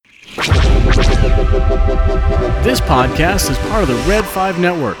This podcast is part of the Red 5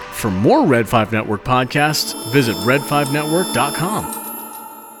 Network. For more Red 5 Network podcasts, visit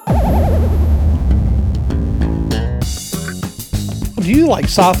red5network.com. Do you like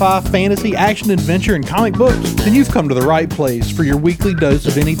sci-fi, fantasy, action, adventure, and comic books? Then you've come to the right place for your weekly dose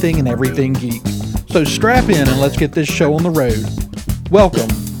of anything and everything geek. So strap in and let's get this show on the road. Welcome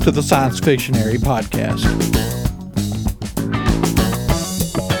to the Science Fictionary Podcast.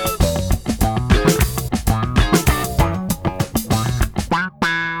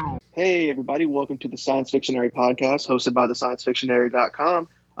 Hey everybody, welcome to the Science Fictionary Podcast, hosted by the ScienceFictionary.com.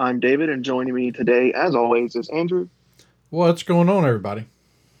 I'm David, and joining me today, as always, is Andrew. What's going on, everybody?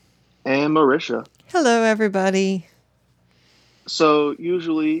 And Marisha. Hello, everybody. So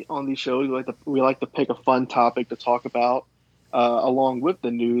usually on these shows, we like to pick a fun topic to talk about along with the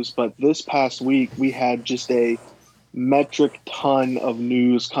news. But this past week, we had just a metric ton of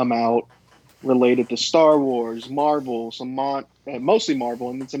news come out related to Star Wars, Marvel, mostly Marvel,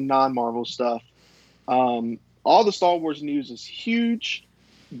 and then some non-Marvel stuff. All the Star Wars news is huge.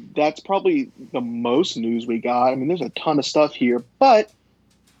 That's probably the most news we got. I mean, there's a ton of stuff here, but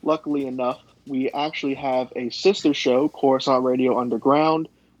luckily enough, we actually have a sister show, Coruscant Radio Underground,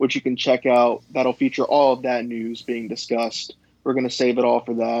 which you can check out. That'll feature all of that news being discussed. We're going to save it all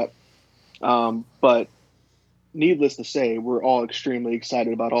for that. But needless to say, we're all extremely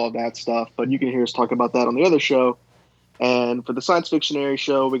excited about all of that stuff, but you can hear us talk about that on the other show. And for the Science Fictionary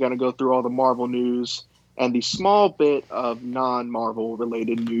show, we're going to go through all the Marvel news and the small bit of non-Marvel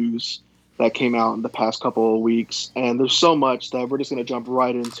related news that came out in the past couple of weeks. And there's so much that we're just going to jump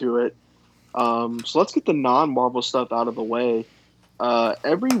right into it. So let's get the non-Marvel stuff out of the way.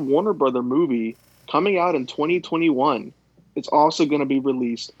 Every Warner Brother movie coming out in 2021, it's also going to be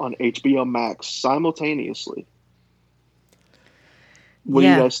released on HBO Max simultaneously. What do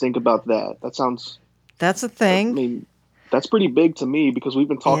you guys think about that? That's a thing. I mean, that's pretty big to me because we've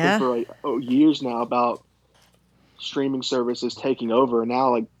been talking for years now about streaming services taking over. And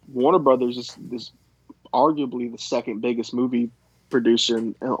now, like, Warner Brothers is arguably the second biggest movie producer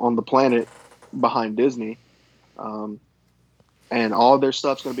on the planet behind Disney. And all their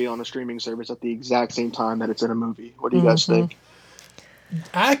stuff's going to be on a streaming service at the exact same time that it's in a movie. What do you guys think?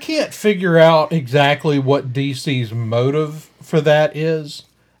 I can't figure out exactly what DC's motive for that is.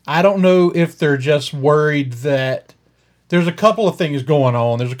 I don't know if they're just worried that there's a couple of things going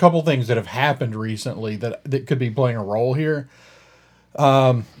on. There's a couple of things that have happened recently that could be playing a role here.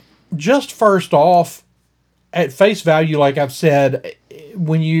 Just first off, at face value, like I've said,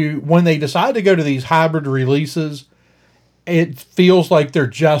 when they decide to go to these hybrid releases, it feels like they're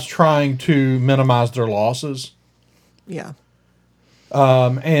just trying to minimize their losses. Yeah.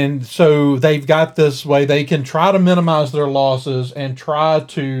 And so they've got this way they can try to minimize their losses and try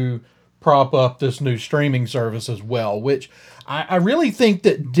to prop up this new streaming service as well, which I really think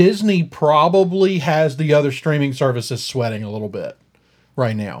that Disney probably has the other streaming services sweating a little bit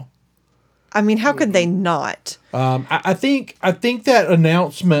right now. I mean, how could they not? I think that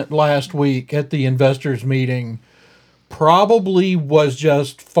announcement last week at the investors meeting probably was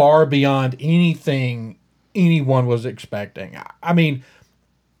just far beyond anything anyone was expecting. I mean,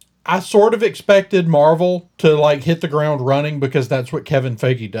 I sort of expected Marvel to hit the ground running because that's what Kevin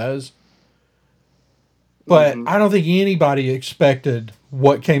Feige does. But I don't think anybody expected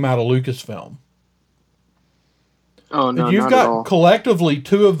what came out of Lucasfilm. Oh, no, You've not got at all. collectively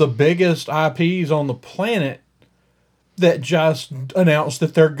two of the biggest IPs on the planet that just announced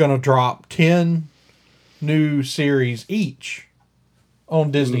that they're going to drop 10 new series each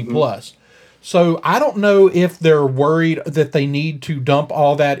on Disney Plus. So I don't know if they're worried that they need to dump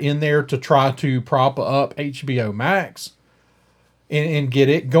all that in there to try to prop up HBO Max and get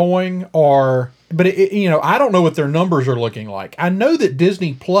it going, but I don't know what their numbers are looking like. I know that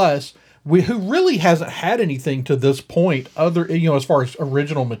Disney Plus, who really hasn't had anything to this point other, as far as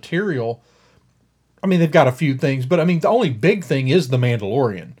original material. I mean, they've got a few things, but I mean, the only big thing is The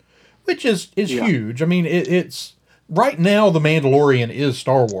Mandalorian, which is huge. I mean, it's right now The Mandalorian is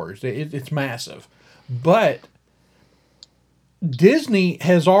Star Wars. It's massive, but Disney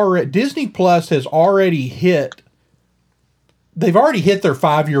Plus has already hit. They've already hit their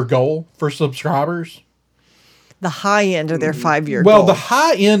 5-year goal for subscribers. The high end of their 5-year goal. Well, the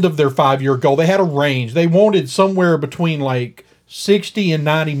high end of their 5-year goal, they had a range. They wanted somewhere between 60 and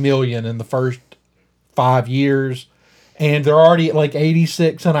 90 million in the first 5 years. And they're already at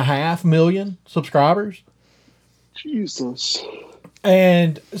 86.5 million subscribers. Jesus.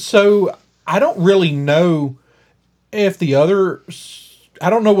 And so I don't really know if the other I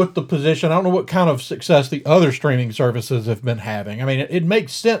don't know what the position, I don't know what kind of success the other streaming services have been having. I mean, it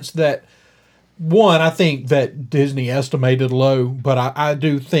makes sense that one, I think that Disney estimated low, but I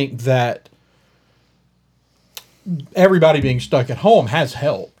do think that everybody being stuck at home has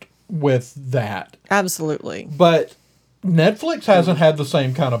helped with that. Absolutely. But Netflix hasn't had the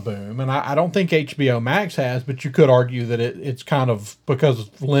same kind of boom, and I don't think HBO Max has, but you could argue that it's kind of because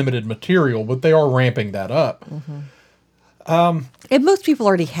of limited material, but they are ramping that up. And most people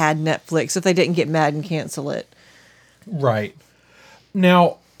already had Netflix if they didn't get mad and cancel it. Right.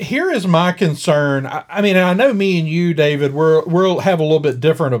 Now, here is my concern. I mean, I know me and you, David, we'll have a little bit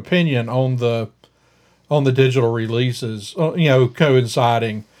different opinion on the digital releases,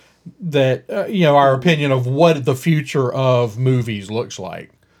 coinciding that, our opinion of what the future of movies looks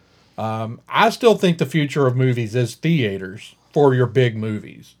like. I still think the future of movies is theaters for your big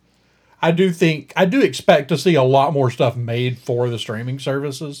movies. I do expect to see a lot more stuff made for the streaming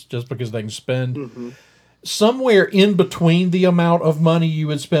services just because they can spend somewhere in between the amount of money you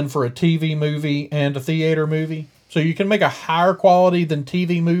would spend for a TV movie and a theater movie. So you can make a higher quality than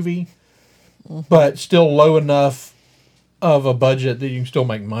TV movie, but still low enough of a budget that you can still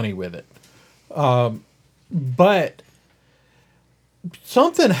make money with it. But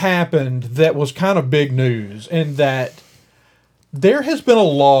something happened that was kind of big news, in that there has been a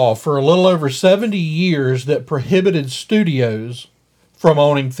law for a little over 70 years that prohibited studios from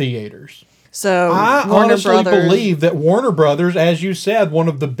owning theaters. So I Warner honestly Brothers, believe that Warner Brothers, as you said, one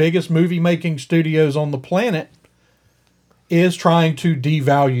of the biggest movie-making studios on the planet, is trying to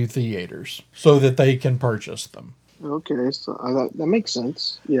devalue theaters so that they can purchase them. Okay, so that makes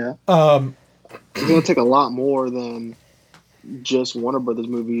sense. Yeah. It's going to take a lot more than just Warner Brothers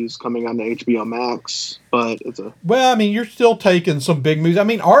movies coming on to HBO Max, but Well, I mean, you're still taking some big movies. I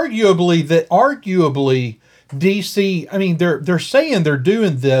mean, arguably DC, I mean, they're saying they're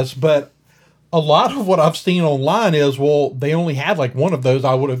doing this, but a lot of what I've seen online is, well, they only had like one of those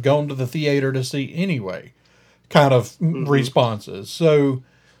I would have gone to the theater to see anyway, kind of responses. So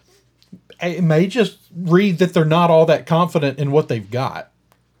it may just read that they're not all that confident in what they've got.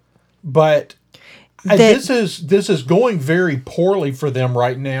 But this is going very poorly for them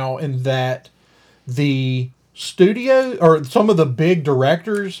right now, in that the studio or some of the big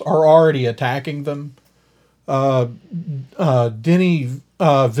directors are already attacking them. Denis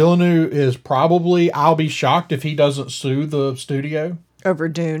Villeneuve is probably, I'll be shocked if he doesn't sue the studio over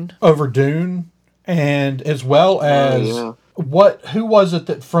Dune. And as well as who was it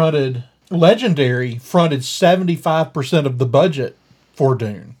that fronted Legendary fronted 75% of the budget for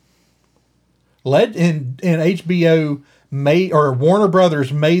Dune. And HBO Warner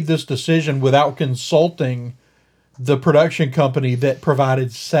Brothers made this decision without consulting the production company that provided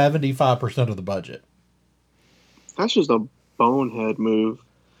 75% of the budget. That's just a bonehead move.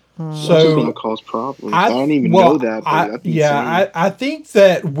 So that's just going to cause problems. I didn't even know that. I think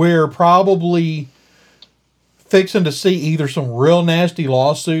that we're probably fixing to see either some real nasty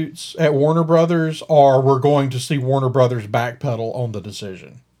lawsuits at Warner Brothers, or we're going to see Warner Brothers backpedal on the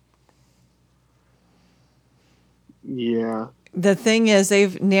decision. Yeah. The thing is,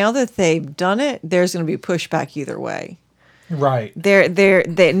 now that they've done it, there's going to be pushback either way. Right.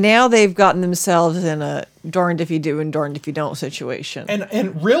 Now they've gotten themselves in a darned if you do and darned if you don't situation.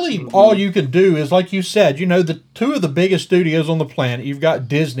 And really, all you can do is, like you said, the two of the biggest studios on the planet. You've got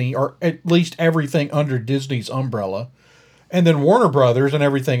Disney, or at least everything under Disney's umbrella, and then Warner Brothers and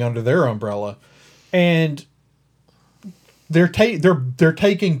everything under their umbrella, and they're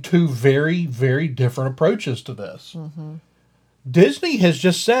taking two very, very different approaches to this. Disney has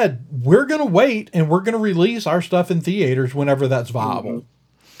just said, we're going to wait and we're going to release our stuff in theaters whenever that's viable.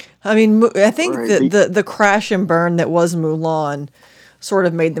 I mean, I think the crash and burn that was Mulan sort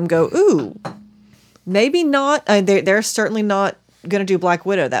of made them go, ooh, maybe not. They're certainly not going to do Black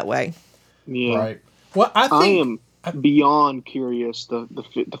Widow that way. Yeah. Right. Well, I am beyond curious to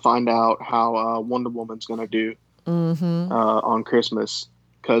find out how Wonder Woman's going to do on Christmas,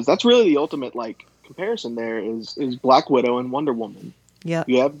 because that's really the ultimate comparison. There is Black Widow and Wonder Woman. Yeah,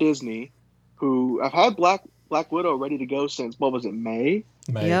 you have Disney, who I've had Black Widow ready to go since, what was it, May?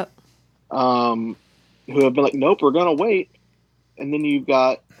 Yep. Who have been like, nope, we're gonna wait. And then you've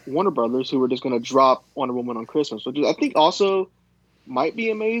got Warner Brothers, who are just gonna drop Wonder Woman on Christmas, which I think also might be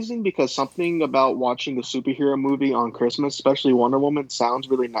amazing, because something about watching a superhero movie on Christmas, especially Wonder Woman, sounds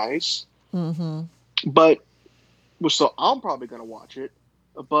really nice. But so I'm probably gonna watch it,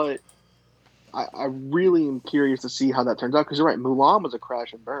 but I really am curious to see how that turns out, because you're right, Mulan was a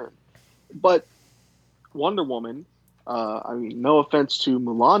crash and burn. But Wonder Woman, I mean, no offense to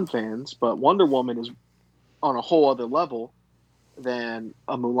Mulan fans, but Wonder Woman is on a whole other level than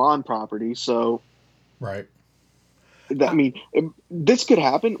a Mulan property. So, right. I mean, this could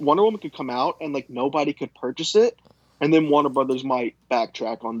happen. Wonder Woman could come out and like nobody could purchase it, and then Warner Brothers might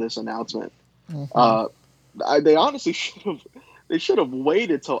backtrack on this announcement. They honestly should have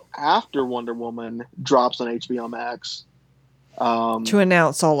waited till after Wonder Woman drops on HBO Max to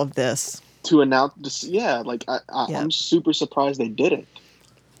announce all of this. To announce this, I'm super surprised they didn't.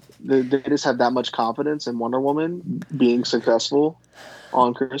 They just have that much confidence in Wonder Woman being successful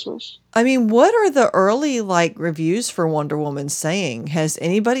on Christmas. I mean, what are the early reviews for Wonder Woman saying? Has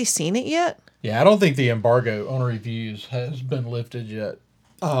anybody seen it yet? Yeah, I don't think the embargo on reviews has been lifted yet.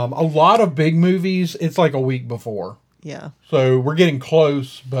 A lot of big movies, it's like a week before. Yeah. So we're getting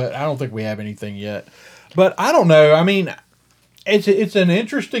close, but I don't think we have anything yet. But I don't know. I mean, it's an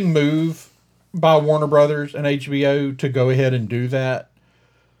interesting move by Warner Brothers and HBO to go ahead and do that.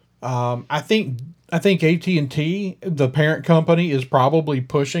 I think AT&T, the parent company, is probably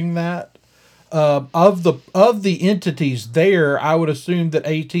pushing that. Of the entities there, I would assume that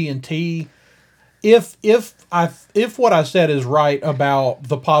AT&T, if what I said is right about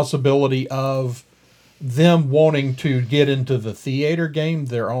the possibility of them wanting to get into the theater game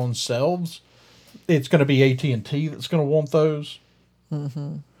their own selves, it's going to be AT&T that's going to want those.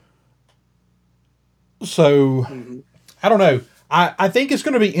 Mm-hmm. So, I don't know. I think it's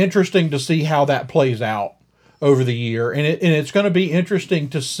going to be interesting to see how that plays out over the year. And it's going to be interesting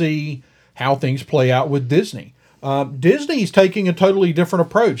to see how things play out with Disney. Disney's taking a totally different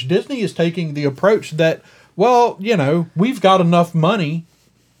approach. Disney is taking the approach that, well, we've got enough money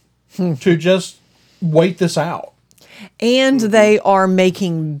to just wait this out. And they are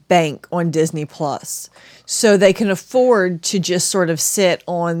making bank on Disney Plus. So they can afford to just sort of sit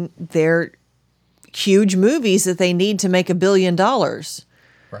on their huge movies that they need to make $1 billion.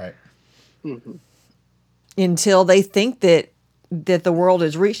 Right. Mm-hmm. Until they think that the world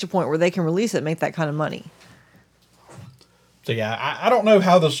has reached a point where they can release it and make that kind of money. So yeah, I don't know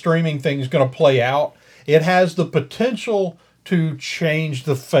how the streaming thing is going to play out. It has the potential to change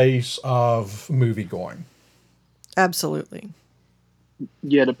the face of movie going. Absolutely.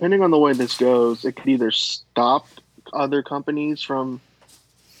 Yeah, depending on the way this goes, it could either stop other companies from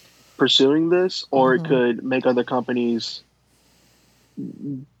pursuing this, or it could make other companies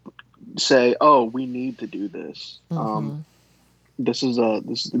say, "Oh, we need to do this." This is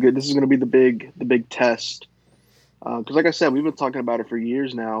going to be the big test, because like I said, we've been talking about it for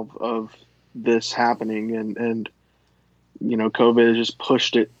years now of this happening, and COVID has just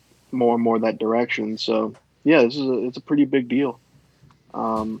pushed it more and more that direction. So yeah, it's a pretty big deal,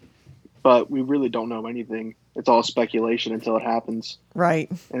 but we really don't know anything. It's all speculation until it happens,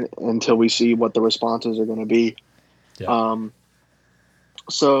 right? Until we see what the responses are going to be. Yeah.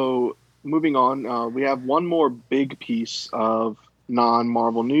 So moving on, we have one more big piece of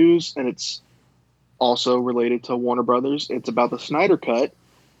non-Marvel news, and it's also related to Warner Brothers. It's about the Snyder Cut.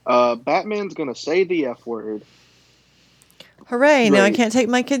 Batman's going to say the F word. Hooray! Now I can't take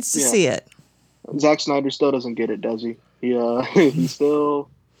my kids to see it. Zack Snyder still doesn't get it, does he? He still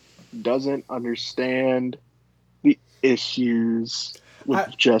doesn't understand the issues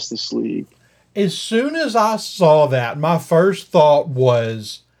with Justice League. As soon as I saw that, my first thought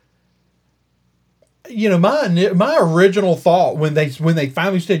was, my original thought when they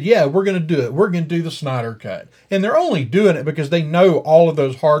finally said, "Yeah, we're going to do it. We're going to do the Snyder Cut," and they're only doing it because they know all of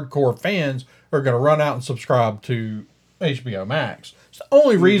those hardcore fans are going to run out and subscribe to HBO Max. It's the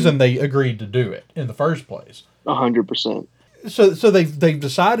only reason they agreed to do it in the first place. 100%. So they've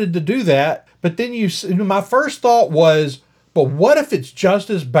decided to do that, but then my first thought was, but what if it's just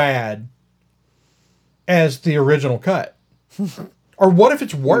as bad as the original cut? Or what if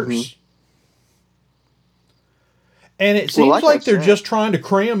it's worse? And it seems like they're just trying to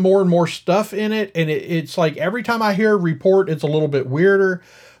cram more and more stuff in it, and it's like every time I hear a report, it's a little bit weirder.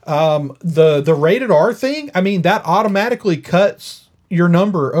 The rated R thing, I mean, that automatically cuts your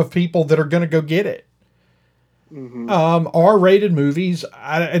number of people that are going to go get it. R-rated movies,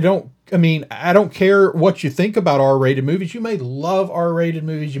 I don't care what you think about R-rated movies. You may love R-rated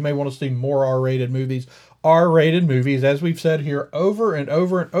movies. You may want to see more R-rated movies. R-rated movies, as we've said here over and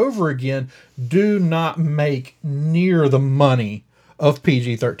over and over again, do not make near the money of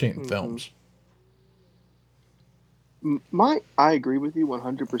PG-13 films. I agree with you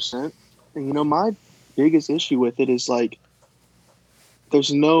 100%. And my biggest issue with it is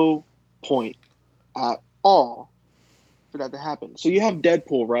there's no point at all for that to happen. So you have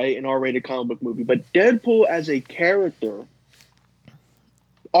Deadpool, right? An R-rated comic book movie, but Deadpool as a character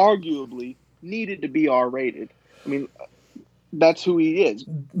arguably needed to be R-rated. I mean, that's who he is.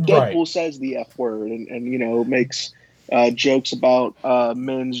 Deadpool says the F word and makes jokes about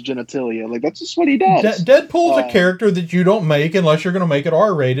men's genitalia. Like that's just what he does. Deadpool's a character that you don't make unless you're going to make it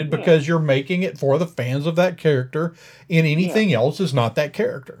R-rated because you're making it for the fans of that character, and anything else is not that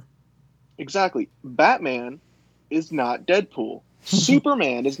character. Exactly. Batman is not Deadpool.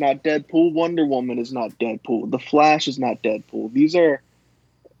 Superman is not Deadpool. Wonder Woman is not Deadpool. The Flash is not Deadpool.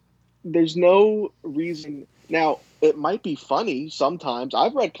 There's no reason. Now, it might be funny sometimes.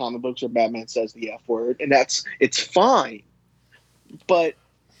 I've read comic books where Batman says the F word, and it's fine. But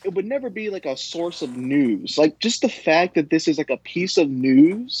it would never be like a source of news. Like, just the fact that this is like a piece of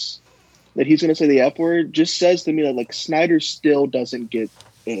news that he's going to say the F word just says to me that, like, Snyder still doesn't get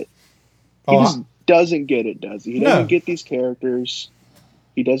it. He just doesn't get it, does he? He doesn't get these characters.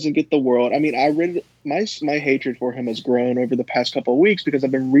 He doesn't get the world. I mean, I read my hatred for him has grown over the past couple of weeks because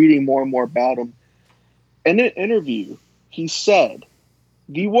I've been reading more and more about him. In an interview, he said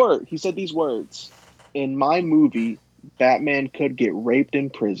these words: "In my movie, Batman could get raped in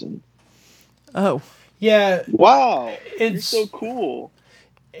prison." Oh. Yeah. Wow. You're It's so cool.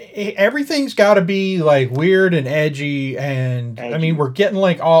 Everything's got to be like weird and edgy, and I mean, we're getting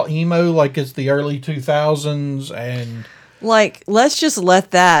like all emo like it's the early 2000s, and like, let's just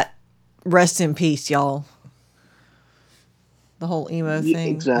let that rest in peace, y'all. The whole emo thing.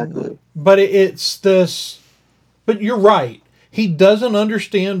 Exactly. But it's this. But you're right. He doesn't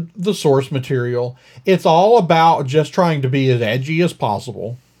understand the source material. It's all about just trying to be as edgy as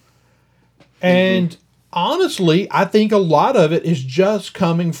possible. And honestly, I think a lot of it is just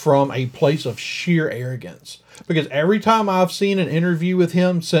coming from a place of sheer arrogance. Because every time I've seen an interview with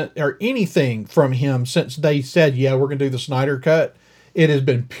him, or anything from him since they said, yeah, we're going to do the Snyder Cut, it has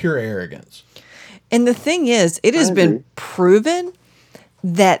been pure arrogance. And the thing is, it has been proven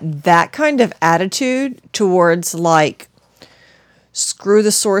that kind of attitude towards, like, screw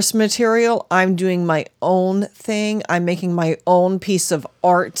the source material, I'm doing my own thing, I'm making my own piece of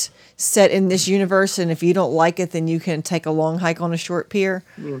art set in this universe, and if you don't like it, then you can take a long hike on a short pier.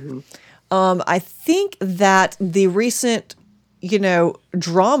 I think that the recent,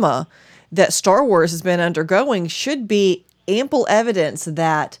 drama that Star Wars has been undergoing should be ample evidence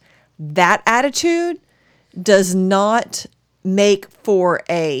that attitude does not make for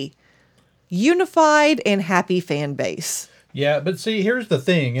a unified and happy fan base. Yeah, but see, here's the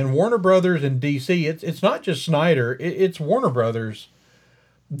thing. In Warner Brothers and DC, it's not just Snyder. It's Warner Brothers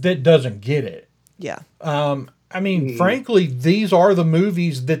that doesn't get it. Yeah. I mean, frankly, these are the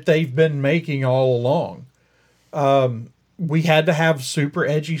movies that they've been making all along. We had to have super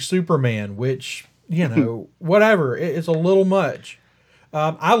edgy Superman, which, whatever. It's a little much.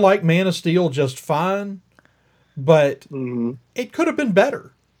 I like Man of Steel just fine, but it could have been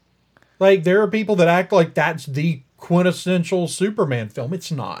better. Like, there are people that act like that's the quintessential Superman film.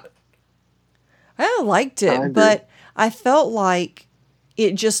 It's not. I liked it, but I felt like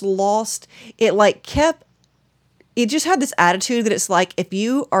it just lost. It just had this attitude that it's like, if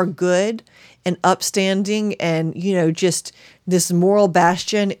you are good and upstanding and, just this moral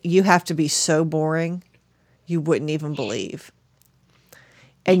bastion, you have to be so boring, you wouldn't even believe.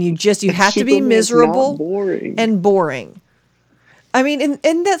 And you have to be miserable and boring. I mean,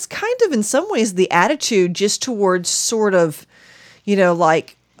 and that's kind of in some ways the attitude just towards sort of,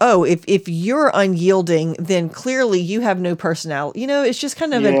 like, oh, if you're unyielding, then clearly you have no personality. It's just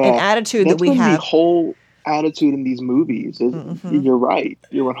kind of an attitude that we have. The whole attitude in these movies. You're right.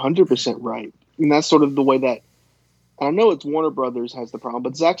 You're 100% right. And that's sort of the way that, I know it's Warner Brothers has the problem,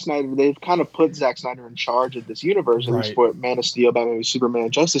 but Zack Snyder, they've kind of put Zack Snyder in charge of this universe, at least for Man of Steel, Batman,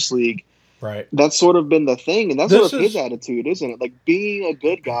 Superman, Justice League. Right. That's sort of been the thing, and that's sort of his attitude, isn't it? Like, being a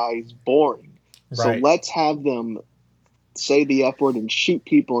good guy is boring. Right. So let's have them say the F word and shoot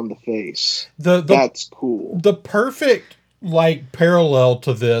people in the face. That's cool. The perfect parallel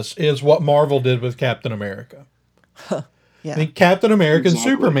to this is what Marvel did with Captain America. Yeah. I mean, Captain America and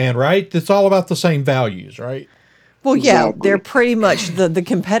Superman, right? It's all about the same values, right? Well, yeah, they're pretty much the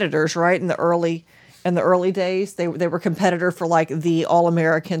competitors, right? In the early days, they were competitor for like the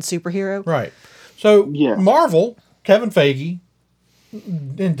all-American superhero. Right. So Marvel, Kevin Feige,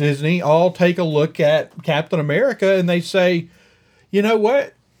 and Disney all take a look at Captain America and they say, you know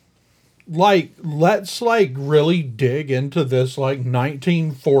what? Let's really dig into this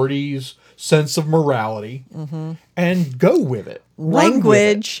 1940s sense of morality and go with it.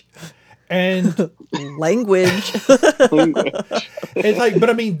 Language. And language. It's like, but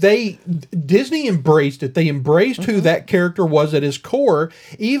I mean, Disney embraced it. They embraced who that character was at his core,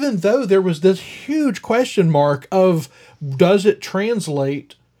 even though there was this huge question mark of, does it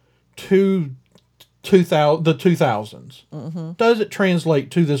translate to the 2000s? Does it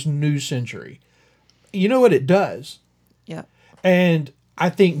translate to this new century? You know what it does? Yeah. And I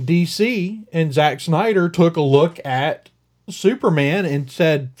think DC and Zack Snyder took a look at Superman and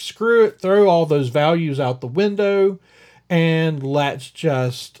said, screw it, throw all those values out the window, and let's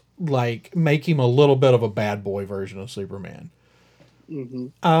just like make him a little bit of a bad boy version of Superman.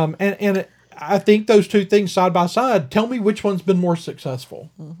 And I think those two things side by side, tell me which one's been more successful.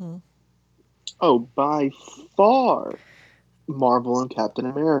 Oh, by far, Marvel and Captain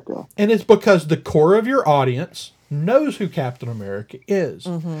America. And it's because the core of your audience knows who Captain America is.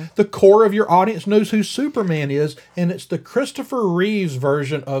 The core of your audience knows who Superman is, and it's the Christopher Reeves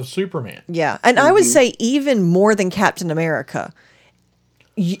version of Superman. Yeah. And I would say even more than Captain America.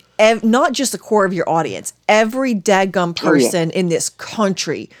 Not just the core of your audience. Every daggum person in this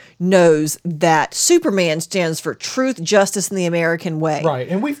country knows that Superman stands for truth, justice, and the American way. Right.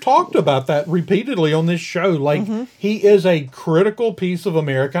 And we've talked about that repeatedly on this show. Like, he is a critical piece of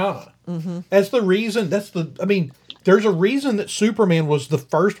Americana. That's the reason, there's a reason that Superman was the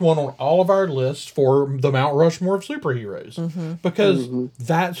first one on all of our lists for the Mount Rushmore of superheroes. Because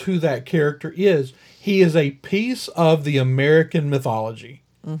that's who that character is. He is a piece of the American mythology.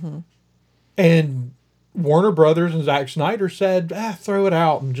 And Warner Brothers and Zack Snyder said, throw it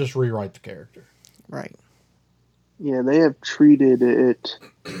out and just rewrite the character. Right. Yeah, they have treated it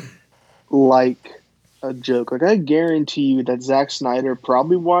like a joke. Like, I guarantee you that Zack Snyder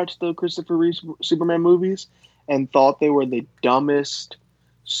probably watched the Christopher Reeve Superman movies and thought they were the dumbest,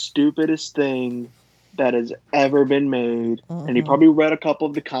 stupidest thing that has ever been made. And he probably read a couple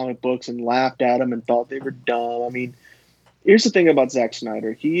of the comic books and laughed at them and thought they were dumb. I mean, here's the thing about Zack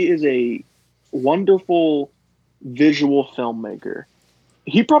Snyder. He is a wonderful visual filmmaker.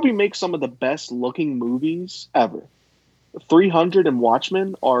 He probably makes some of the best looking movies ever. 300 and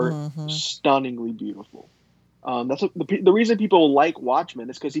Watchmen are stunningly beautiful. That's the reason people like Watchmen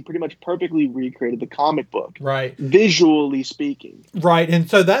is because he pretty much perfectly recreated the comic book, right? Visually speaking, right. And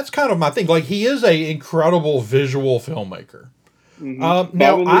so that's kind of my thing. Like, he is a incredible visual filmmaker. Now,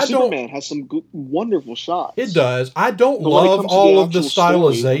 Superman has some wonderful shots. It does. I don't love all of the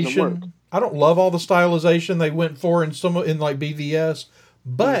stylization. I don't love all the stylization they went for in like BVS,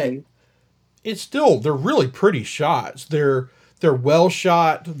 but it's still, they're really pretty shots. They're well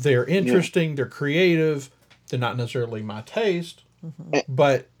shot. They're interesting. They're creative. They're not necessarily my taste,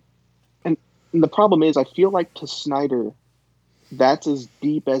 but and the problem is, I feel like to Snyder, that's as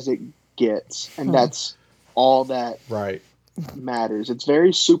deep as it gets, and that's all that matters. It's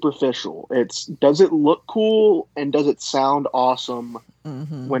very superficial. It's, does it look cool and does it sound awesome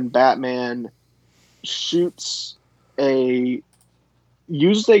when Batman uses a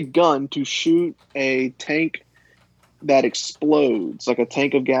gun to shoot a tank that explodes, like a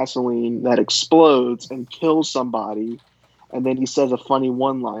tank of gasoline that explodes and kills somebody, and then he says a funny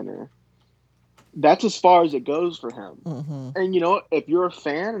one-liner. That's as far as it goes for him. And, you know, if you're a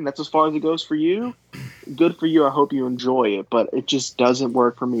fan and that's as far as it goes for you, good for you. I hope you enjoy it, but it just doesn't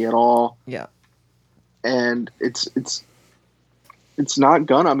work for me at all. Yeah. And it's not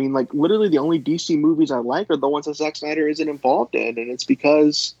gonna. I mean, like, literally the only DC movies I like are the ones that Zack Snyder isn't involved in, and it's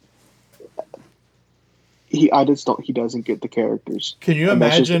because he doesn't get the characters. Can you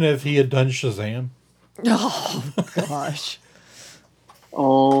imagine if he had done Shazam? Oh, gosh.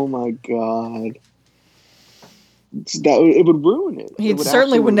 Oh my god. It would ruin it. He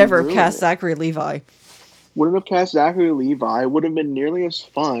certainly would never have cast Zachary Levi. Wouldn't have cast Zachary Levi. It wouldn't have been nearly as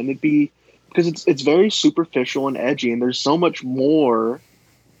fun. It'd be, because it's very superficial and edgy, and there's so much more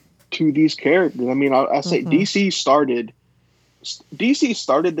to these characters. I mean, I say DC started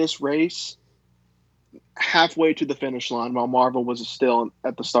this race halfway to the finish line, while Marvel was still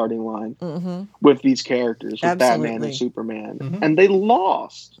at the starting line with these characters, with Batman and Superman, and they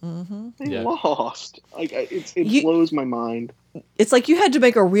lost. They lost. Like, it blows my mind. It's like you had to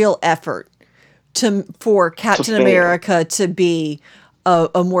make a real effort for Captain America to be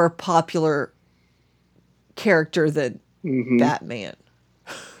a more popular character than Batman,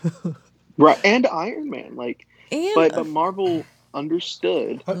 right? And Iron Man, but Marvel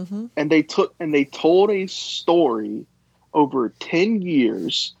understood, and they told a story over 10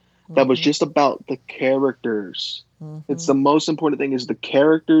 years that was just about the characters. It's the most important thing, is the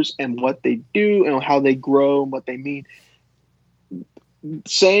characters and what they do and how they grow and what they mean.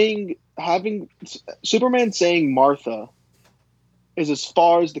 Having Superman saying Martha is as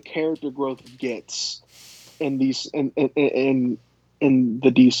far as the character growth gets in these in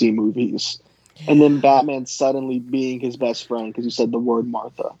the DC movies. And then Batman suddenly being his best friend because he said the word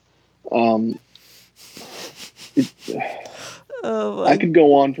Martha. I could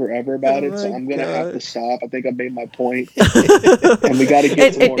go on forever about it, so I'm going to have to stop. I think I made my point. And we got to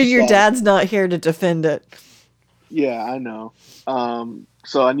get to more and your stuff. dad's not here to defend it. Yeah, I know.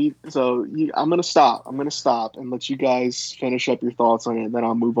 So I'm gonna stop. I'm gonna stop and let you guys finish up your thoughts on it, and then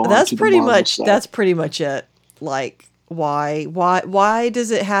I'll move on to the Marvel stuff. That's pretty much it. Like, why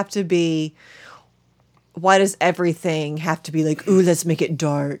does it have to be? Why does everything have to be like, ooh, let's make it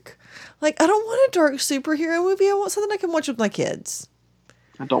dark? Like, I don't want a dark superhero movie. I want something I can watch with my kids.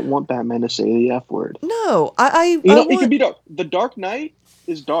 I don't want Batman to say the F word. No, it can be dark. The Dark Knight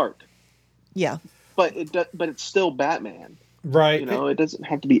is dark. Yeah. But it's still Batman. Right. It doesn't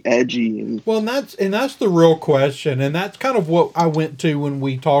have to be edgy. Well, and that's the real question, and that's kind of what I went to when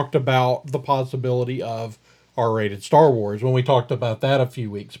we talked about the possibility of R-rated Star Wars, when we talked about that a few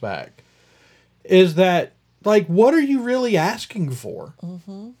weeks back. Is that, like, what are you really asking for?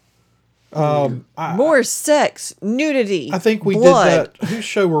 Mm-hmm. More sex, nudity, I think we blood. did that. Whose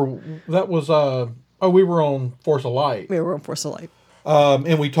show that was? We were on Force of Light. We were on Force of Light.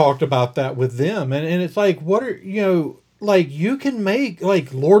 And we talked about that with them, and it's like, what are like, you can make,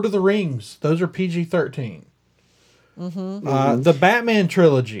 like, Lord of the Rings; those are PG-13. The Batman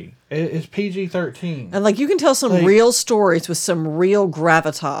trilogy is PG-13, and like, you can tell some real stories with some real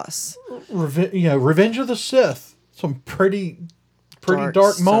gravitas. Revenge of the Sith, some pretty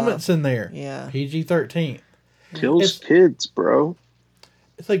dark moments in there. Yeah, PG-13 kills kids, bro.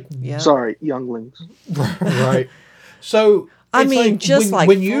 It's like, sorry, younglings. Right. So I mean,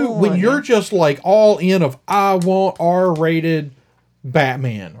 when you're just like all in of, I want R-rated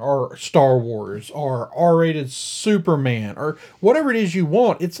Batman or Star Wars or R-rated Superman or whatever it is you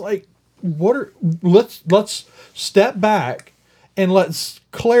want. It's like, let's step back and let's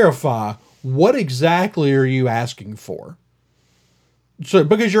clarify, what exactly are you asking for? So,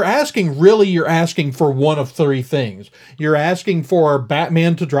 because you're asking for one of three things. You're asking for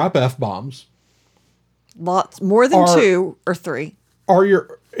Batman to drop F-bombs. Lots more than two or three.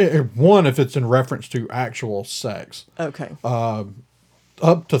 Or one if it's in reference to actual sex. Okay.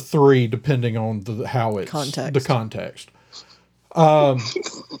 Up to three, depending on the context.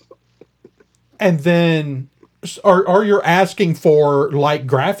 And then, are you asking for, like,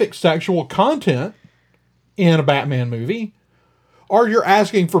 graphic sexual content in a Batman movie? Or you're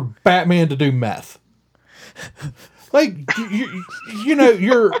asking for Batman to do meth? Like,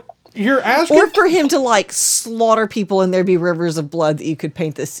 you're asking, or for him to, like, slaughter people and there be rivers of blood that you could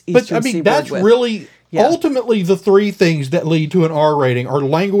paint this Eastern Seaboard that's with. really ultimately the three things that lead to an R rating are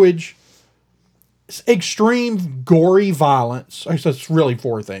language, extreme gory violence. I guess that's really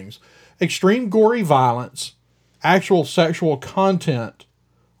four things: extreme gory violence, actual sexual content,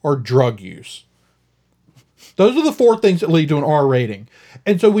 or drug use. Those are the four things that lead to an R rating.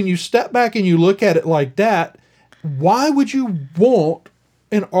 And so when you step back and you look at it like that, why would you want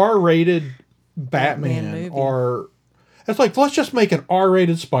an R-rated Batman movie? Or it's like, let's just make an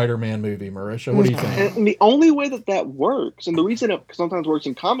R-rated Spider-Man movie, Marisha. What do you think? And the only way that works, and the reason it sometimes works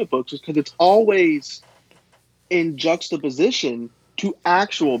in comic books, is because it's always in juxtaposition to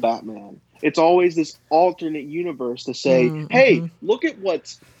actual Batman. It's always this alternate universe to say, hey, look at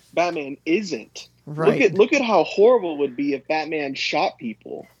what Batman isn't. Right. Look at how horrible it would be if Batman shot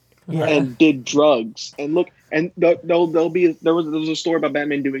people and did drugs. And look, and there was a story about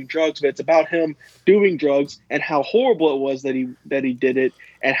Batman doing drugs, but it's about him doing drugs and how horrible it was that he did it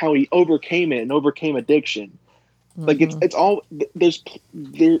and how he overcame it and overcame addiction. Like, it's all,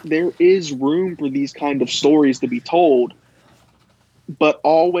 there is room for these kind of stories to be told, but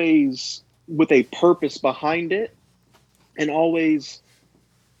always with a purpose behind it, and always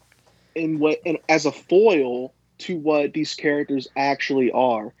as a foil to what these characters actually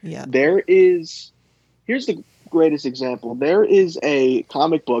are. Yeah. Here's the greatest example. There is a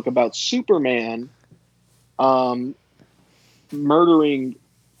comic book about Superman murdering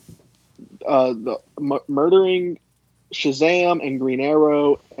Shazam and Green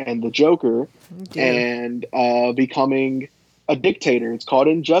Arrow and the Joker and becoming a dictator. It's called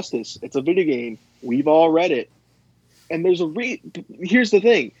Injustice. It's a video game. We've all read it. And here's the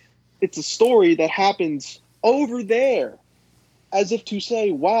thing. It's a story that happens over there, as if to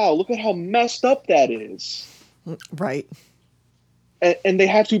say, wow, look at how messed up that is. Right. And they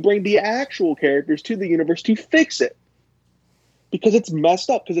have to bring the actual characters to the universe to fix it. Because it's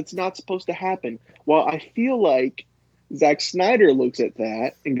messed up, because it's not supposed to happen. Well, I feel like Zack Snyder looks at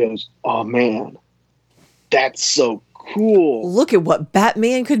that and goes, oh man, that's so cool. Look at what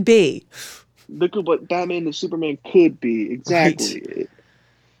Batman could be. Look at what Batman and Superman could be. Exactly. Right.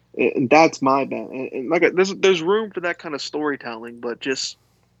 And that's my bad. And like, there's room for that kind of storytelling, but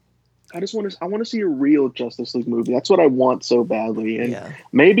I want to see a real Justice League movie. That's what I want so badly. And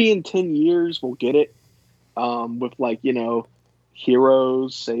maybe in 10 years we'll get it, with, like,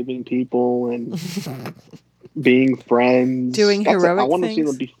 heroes saving people and being friends, Doing heroic I want to see things.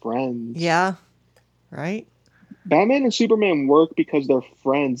 them be friends. Yeah. Right? Batman and Superman work because they're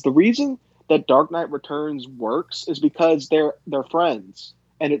friends. The reason that Dark Knight Returns works is because they're friends,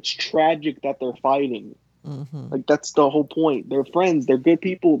 and it's tragic that they're fighting. Like, that's the whole point. They're friends. They're good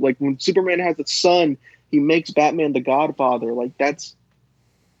people. Like, when Superman has a son, he makes Batman the Godfather. Like, that's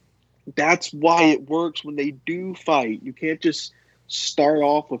why it works when they do fight. You can't just start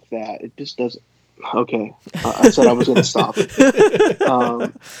off with that. It just doesn't. Okay, I said I was going to stop.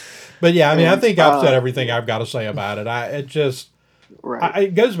 But yeah, I mean, I think I've said yeah. everything I've got to say about it. Right.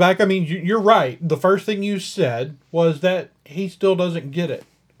 It goes back. I mean, you're right. The first thing you said was that he still doesn't get it.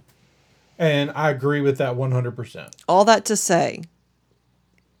 And I agree with that 100%. All that to say,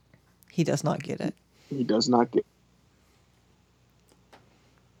 he does not get it. He does not get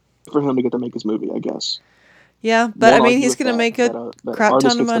for him to get to make his movie, I guess. Yeah, but I Won't mean, argue he's with going to that, make a that crap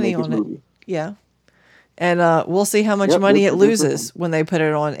artist ton of gets to money make his on it. movie. Yeah. And we'll see how much Yep, money it good for loses him. when they put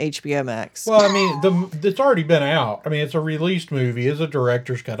it on HBO Max. Well, I mean, it's already been out. I mean, it's a released movie. It's a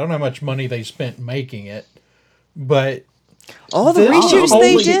director's cut. I don't know how much money they spent making it, but All the this reshoots was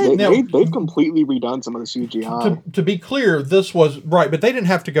they only- did. Now, They've completely redone some of the CGI. to be clear, this was right, but they didn't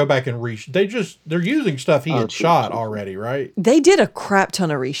have to go back and reshoot. They're using stuff he had true, shot true. already, right? They did a crap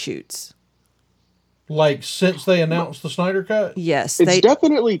ton of reshoots. Like since they announced the Snyder Cut. Yes, It's they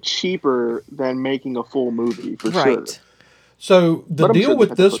definitely cheaper than making a full movie, for sure. right. So the But I'm deal sure they with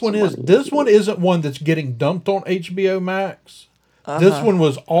had to this put one some is money this into one it. isn't one that's getting dumped on HBO Max. This one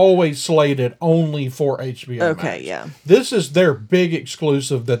was always slated only for HBO Okay, Max. yeah. This is their big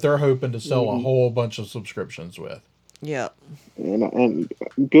exclusive that they're hoping to sell a whole bunch of subscriptions with. Yep. And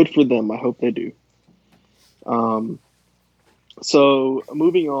good for them. I hope they do. So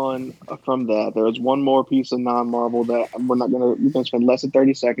moving on from that, there is one more piece of non-Marvel that we're gonna spend less than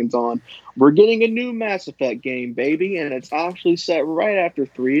 30 seconds on. We're getting a new Mass Effect game, baby, and it's actually set right after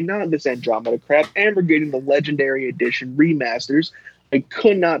 3, not this Andromeda crap, and we're getting the Legendary Edition remasters. I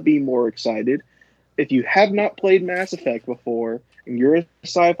could not be more excited. If you have not played Mass Effect before and you're a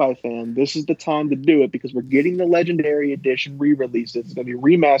sci-fi fan, this is the time to do it because we're getting the Legendary Edition re-released. It's going to be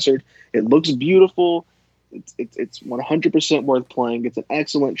remastered. It looks beautiful. It's 100% worth playing. It's an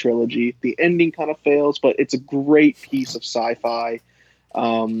excellent trilogy. The ending kind of fails, but it's a great piece of sci-fi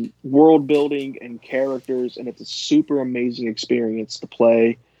world building and characters, and it's a super amazing experience to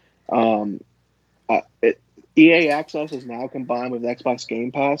play. EA Access is now combined with Xbox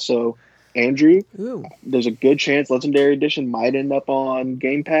Game Pass, so Andrew, Ooh. there's a good chance Legendary Edition might end up on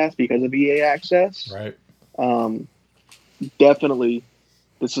Game Pass because of EA Access. Right. Definitely,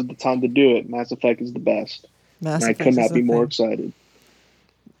 this is the time to do it. Mass Effect is the best. Mass And I Effect could is not the be more thing. excited.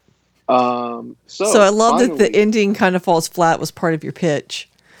 So I love that the finally- ending kind of falls flat was part of your pitch.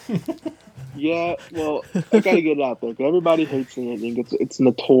 Yeah, well, I gotta get it out there because everybody hates the ending. It's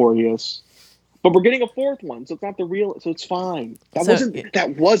notorious. But we're getting a fourth one, so it's not the real. So it's fine. That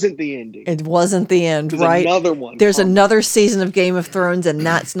wasn't the ending. It wasn't the end, There's right? another one There's coming. another season of Game of Thrones, and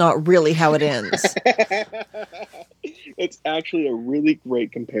that's not really how it ends. It's actually a really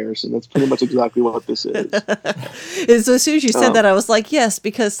great comparison. That's pretty much exactly what this is. And so as soon as you said that, I was like, yes,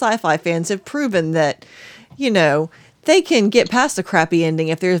 because sci-fi fans have proven that, they can get past a crappy ending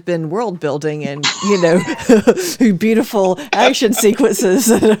if there's been world building and, beautiful action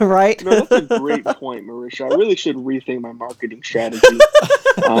sequences, right? No, that's a great point, Marisha. I really should rethink my marketing strategy.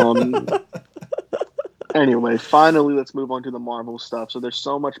 Anyway, finally, let's move on to the Marvel stuff. So there's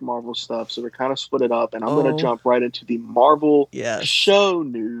so much Marvel stuff, so we're kind of split it up, and I'm going to jump right into the Marvel show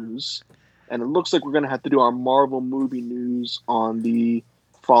news. And it looks like we're going to have to do our Marvel movie news on the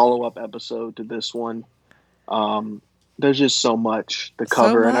follow-up episode to this one. There's just so much to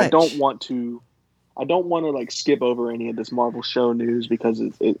cover, and I don't want to like skip over any of this Marvel show news because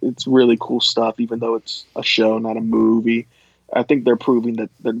it's really cool stuff, even though it's a show, not a movie. I think they're proving that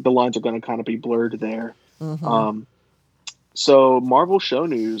the lines are going to kind of be blurred there. So Marvel show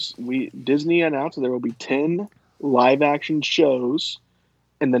news, Disney announced that there will be 10 live action shows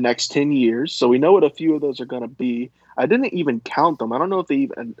in the next 10 years. So we know what a few of those are going to be. I didn't even count them. I don't know if they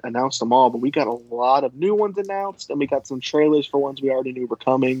even announced them all, but we got a lot of new ones announced, and we got some trailers for ones we already knew were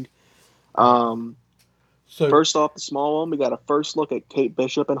coming. So first off, the small one, we got a first look at Kate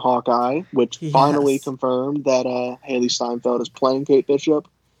Bishop and Hawkeye, which finally confirmed that Haley Steinfeld is playing Kate Bishop.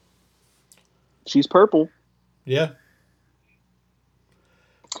 She's purple. yeah.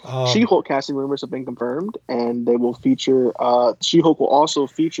 She-Hulk casting rumors have been confirmed, and they will feature. She-Hulk will also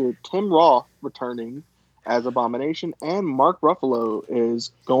feature Tim Roth returning as Abomination, and Mark Ruffalo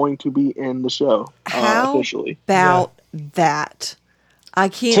is going to be in the show How officially. about that? I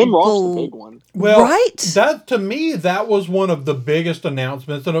can't Tim Roth's the big one. Well, right? that to me, that was one of the biggest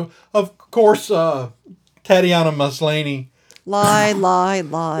announcements. And of course, Tatiana Maslany, Lie.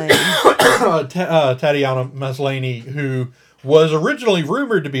 Tatiana Maslany, who was originally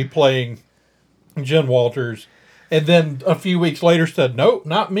rumored to be playing Jen Walters, and then a few weeks later said, "Nope,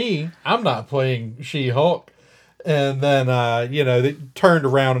 not me. I'm not playing She-Hulk." And then, they turned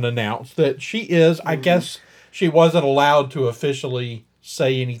around and announced that she is. I guess she wasn't allowed to officially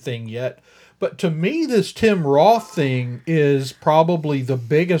say anything yet. But to me, this Tim Roth thing is probably the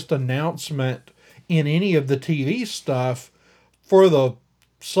biggest announcement in any of the TV stuff, for the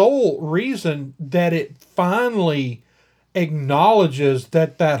sole reason that it finally acknowledges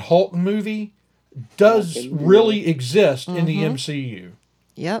that Hulk movie does really exist in the MCU.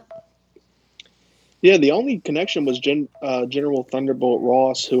 Yep. Yeah, the only connection was General Thunderbolt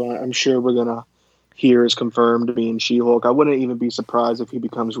Ross, who I'm sure we're gonna hear is confirmed being She-Hulk. I wouldn't even be surprised if he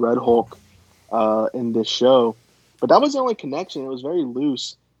becomes Red Hulk in this show. But that was the only connection. It was very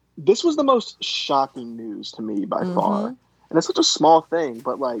loose. This was the most shocking news to me by far, and it's such a small thing,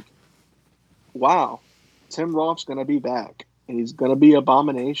 but like, wow, Tim Roth's gonna be back, and he's gonna be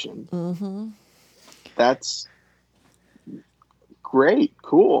Abomination. That's great,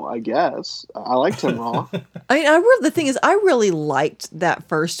 cool. I guess I like Tim Roth. I mean, the thing is, I really liked that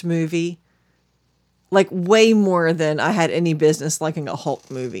first movie, like way more than I had any business liking a Hulk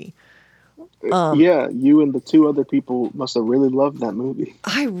movie. Yeah, you and the two other people must have really loved that movie.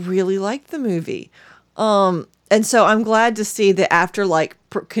 I really liked the movie. And so I'm glad to see that after like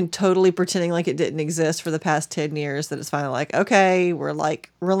totally pretending like it didn't exist for the past 10 years, that it's finally like, okay, we're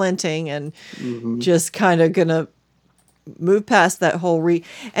like relenting and just kind of gonna move past that whole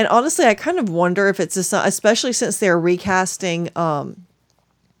and honestly, I kind of wonder if it's especially since they're recasting, some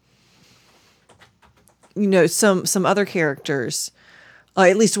other characters,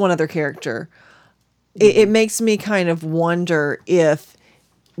 at least one other character. It makes me kind of wonder if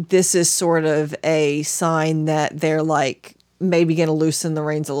this is sort of a sign that they're like maybe going to loosen the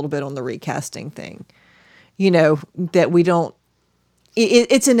reins a little bit on the recasting thing. That we don't.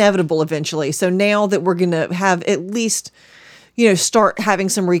 It's inevitable eventually. So now that we're going to have at least, start having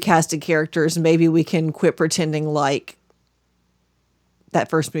some recasted characters, maybe we can quit pretending like that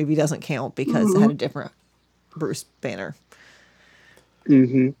first movie doesn't count because it had a different Bruce Banner.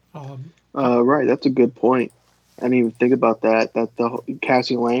 Right, that's a good point. I didn't even think about that the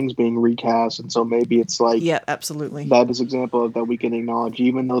Cassie Lang's being recast, and so maybe it's like, yeah, absolutely, that is an example of that we can acknowledge,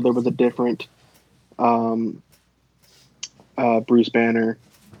 even though there was a different Bruce Banner.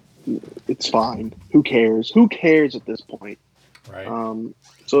 It's fine. Who cares at this point? Right.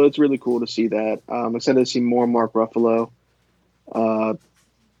 So it's really cool to see that. I'm excited to see more Mark Ruffalo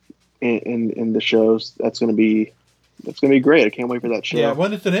in the shows. That's gonna be great. I can't wait for that show. Yeah,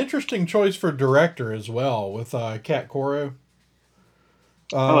 well, it's an interesting choice for director as well, with Kat Coro.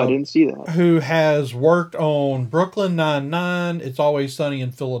 I didn't see that. Who has worked on Brooklyn Nine-Nine, It's Always Sunny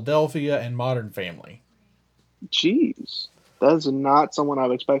in Philadelphia, and Modern Family. Jeez. That's not someone I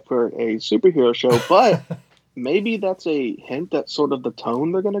would expect for a superhero show, but maybe that's a hint at sort of the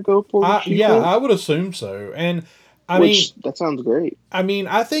tone they're going to go for. Yeah, I would assume so. And that sounds great. I mean,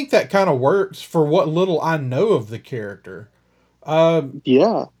 I think that kind of works for what little I know of the character.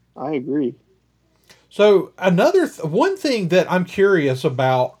 Yeah, I agree. So one thing that I'm curious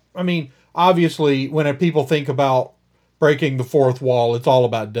about, I mean, obviously when people think about breaking the fourth wall, it's all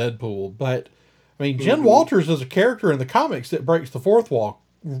about Deadpool. But, I mean, Jen Walters is a character in the comics that breaks the fourth wall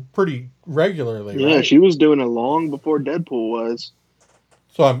pretty regularly, Yeah, right? she was doing it long before Deadpool was.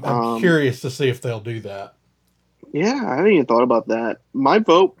 So I'm curious to see if they'll do that. Yeah, I hadn't even thought about that. My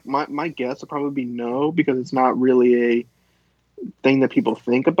guess would probably be no, because it's not really a thing that people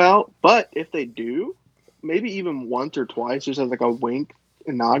think about. But if they do, maybe even once or twice, just as like a wink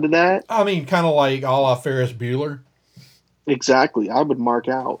and nod to that. I mean, kind of like a la Ferris Bueller. Exactly. I would mark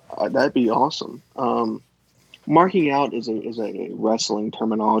out. That'd be awesome. Marking out is a wrestling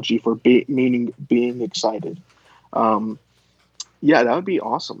terminology for meaning being excited. Yeah, that would be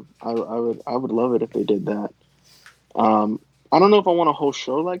awesome. I would love it if they did that. I don't know if I want a whole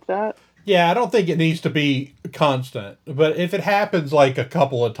show like that. Yeah, I don't think it needs to be constant, but if it happens like a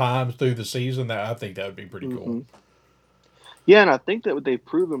couple of times through the season, I think that would be pretty cool. Yeah, and I think that what they've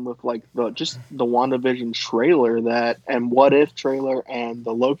proven with like the WandaVision trailer and What If trailer and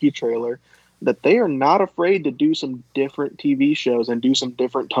the Loki trailer, that they are not afraid to do some different TV shows and do some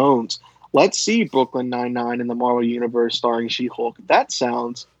different tones. Let's see Brooklyn Nine-Nine in the Marvel Universe starring She-Hulk. That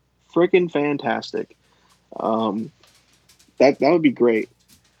sounds freaking fantastic. That would be great.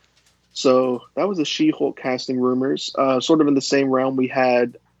 So that was the She-Hulk casting rumors. Sort of in the same realm, we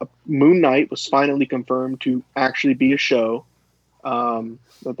had Moon Knight was finally confirmed to actually be a show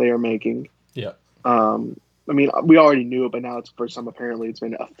that they are making. Yeah. I mean, we already knew it, but now it's the first time apparently it's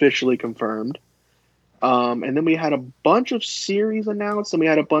been officially confirmed. And then we had a bunch of series announced, and we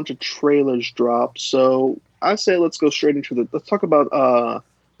had a bunch of trailers dropped. So I say let's go straight into let's talk about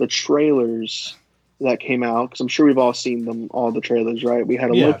the trailers that came out, because I'm sure we've all seen them, all the trailers, right? We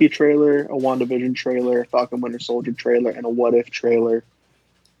had a Yeah. Loki trailer, a WandaVision trailer, a Falcon Winter Soldier trailer, and a What If trailer.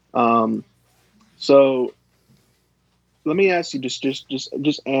 So let me ask you,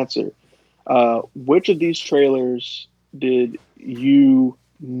 just answer. Which of these trailers did you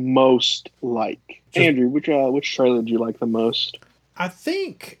most like? Andrew, which trailer did you like the most? I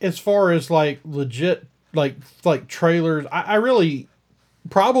think as far as like legit like trailers, I really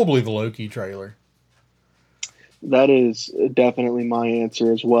probably the Loki trailer. That is definitely my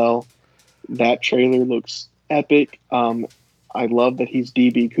answer as well. That trailer looks epic. I love that he's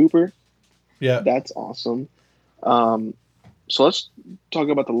DB Cooper. Yeah. That's awesome. So let's talk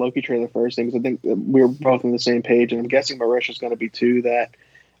about the Loki trailer first, because I think that we're both on the same page, and I'm guessing Marisha's going to be too. That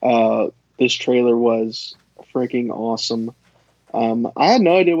this trailer was freaking awesome. I had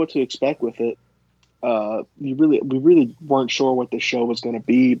no idea what to expect with it. We really weren't sure what the show was going to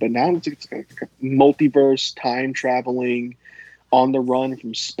be, but now it's multiverse, time traveling, on the run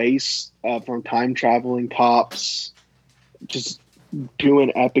from space, from time traveling cops, just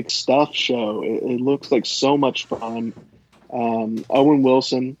doing epic stuff. Show. It looks like so much fun. Owen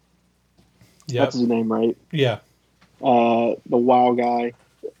Wilson, that's his name, right? Yeah. The WoW guy.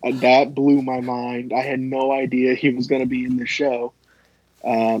 That blew my mind. I had no idea he was going to be in the show.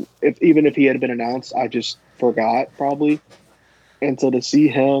 Even if he had been announced, I just forgot probably. And so to see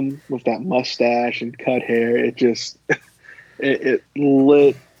him with that mustache and cut hair, it just it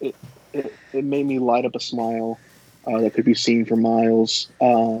made me light up a smile that could be seen for miles.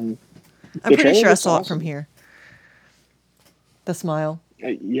 I'm pretty sure I saw it from here. The smile.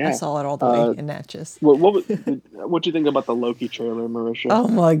 Yeah, I saw it all the way in Natchez. What do you think about the Loki trailer, Marisha? Oh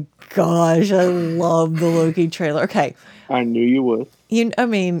my gosh, I love the Loki trailer. Okay, I knew you would.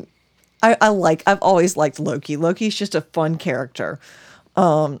 I've always liked Loki. Loki's just a fun character.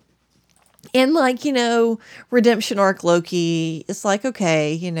 And redemption arc Loki, it's like,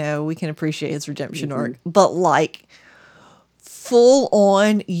 okay, we can appreciate his redemption arc, but like full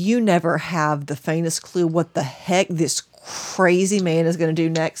on, you never have the faintest clue what the heck this crazy man is going to do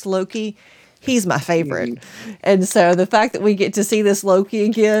next, Loki. He's my favorite. And so the fact that we get to see this Loki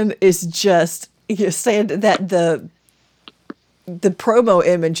again is just, saying that the promo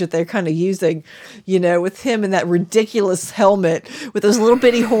image that they're kind of using, with him in that ridiculous helmet with those little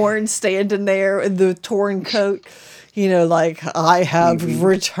bitty horns standing there and the torn coat, like, I have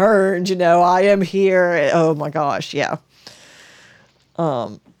returned, I am here. Oh my gosh. Yeah.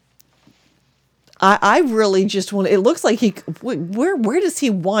 I really just want. It looks like where does he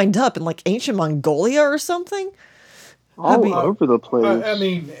wind up, in like ancient Mongolia or something? All over the place. I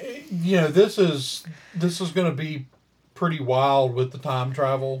mean, this is going to be pretty wild with the time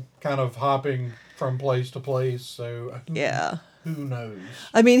travel, kind of hopping from place to place. So yeah, who knows?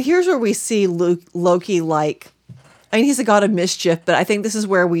 I mean, here's where we see Loki. Like, I mean, he's a god of mischief, but I think this is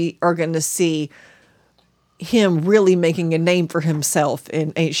where we are going to see him really making a name for himself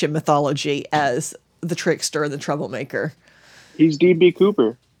in ancient mythology as the trickster and the troublemaker. He's DB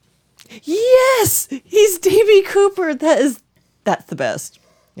Cooper. Yes, he's DB Cooper. That's the best.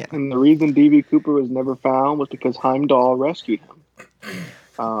 Yeah. And the reason DB Cooper was never found was because Heimdall rescued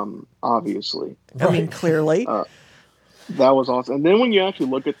him. Obviously. I mean, clearly. That was awesome. And then when you actually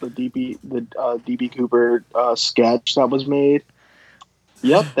look at the DB Cooper sketch that was made,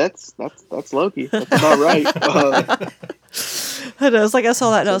 yep, that's Loki. That's about right. I know. It's like I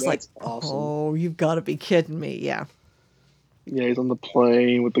saw that and I was like, awesome. "Oh, you've got to be kidding me!" Yeah. Yeah, he's on the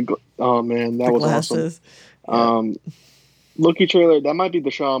plane with oh man, that was glasses. Awesome. Loki trailer. That might be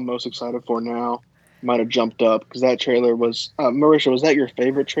the show I'm most excited for now. Might have jumped up because that trailer was. Marisha, was that your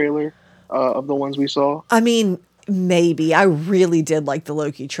favorite trailer of the ones we saw? I mean, maybe. I really did like the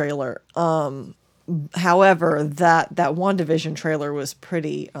Loki trailer. However, that WandaVision trailer was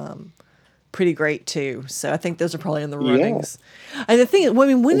pretty great too. So I think those are probably in the runnings. Yeah. And the thing is, I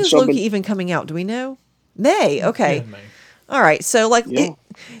mean, when is Loki even coming out? Do we know? May. Okay. Yeah, May. All right. So like it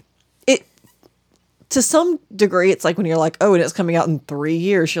to some degree, it's like when you're like, oh, and it's coming out in 3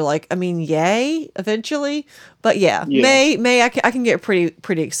 years. You're like, I mean, yay, eventually. But yeah. May. I can get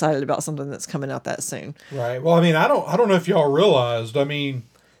pretty excited about something that's coming out that soon. Right. Well, I mean, I don't know if y'all realized. I mean,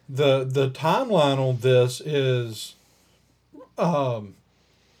 the timeline on this is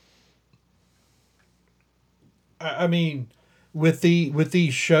I mean, with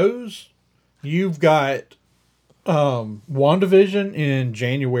these shows, you've got WandaVision in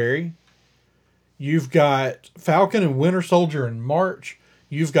January. You've got Falcon and Winter Soldier in March.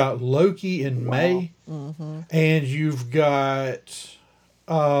 You've got Loki in May. And you've got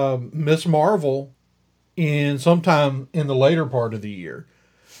Miss Marvel in sometime in the later part of the year.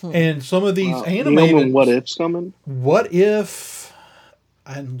 And some of these You know animated... when What If's coming? What If...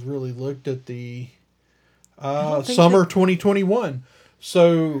 I hadn't really looked at the think summer 2021.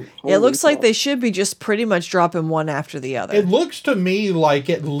 So It looks like they should be just pretty much dropping one after the other. it looks to me like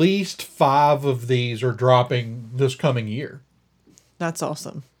at least 5 of these are dropping this coming year. That's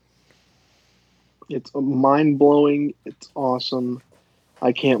awesome. It's mind-blowing. It's awesome.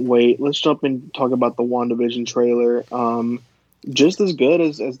 I can't wait. Let's jump in and talk about the WandaVision trailer. Just as good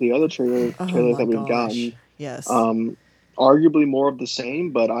as the other trailers that we've gotten. Yes. Arguably more of the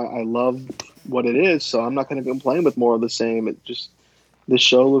same, but I love what it is, so I'm not going to complain with more of the same. This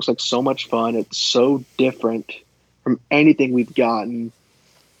show looks like so much fun. It's so different from anything we've gotten.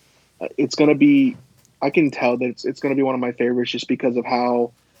 It's going to be, I can tell that it's going to be one of my favorites just because of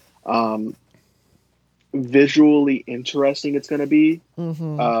how visually interesting it's going to be.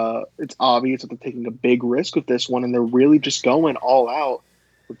 It's obvious that they're taking a big risk with this one, and they're really just going all out.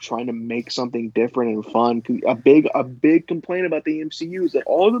 We're trying to make something different and fun. A big complaint about the MCU is that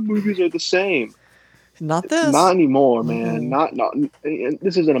all the movies are the same. Not this. Not anymore, man. Not.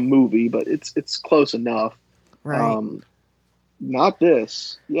 This isn't a movie, but it's close enough. Right. Not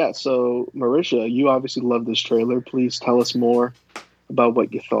this. Yeah. So, Marisha, you obviously love this trailer. Please tell us more about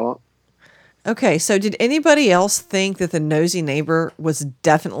what you thought. Okay, so did anybody else think that the nosy neighbor was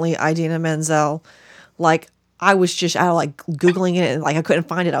definitely Idina Menzel? Like, I was like Googling it and like I couldn't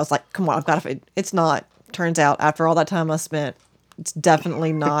find it. I was like, come on, I've got to. It's not. Turns out, after all that time I spent, it's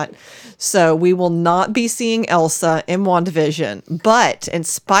definitely not. So we will not be seeing Elsa in WandaVision. But in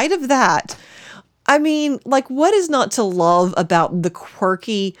spite of that, I mean, like, what is not to love about the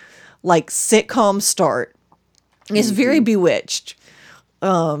quirky, like, sitcom start? It's very Bewitched.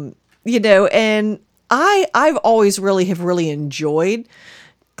 And I've always really enjoyed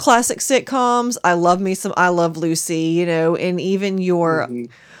classic sitcoms. I love me some I Love Lucy, and even your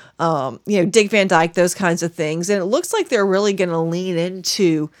Dick Van Dyke, those kinds of things. And it looks like they're really going to lean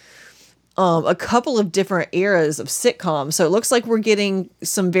into a couple of different eras of sitcoms. So it looks like we're getting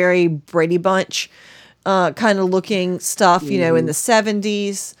some very Brady Bunch kind of looking stuff, in the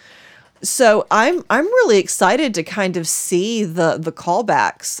 70s. So I'm really excited to kind of see the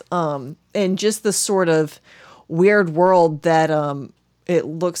callbacks and just the sort of weird world that it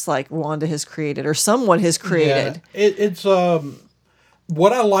looks like Wanda has created or someone has created. Yeah, it's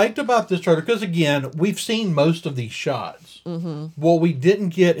what I liked about this trailer, because again, we've seen most of these shots. What we didn't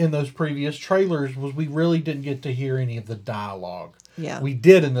get in those previous trailers was we really didn't get to hear any of the dialogue. Yeah. We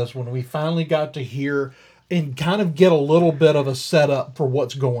did in this one. We finally got to hear and kind of get a little bit of a setup for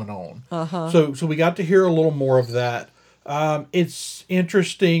what's going on. So we got to hear a little more of that. It's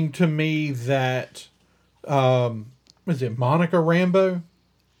interesting to me that, is it Monica Rambeau?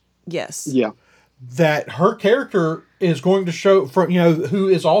 Yes. Yeah. That her character is going to show, who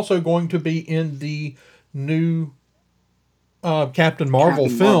is also going to be in the new Captain Marvel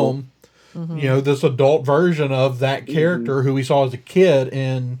film. This adult version of that character who we saw as a kid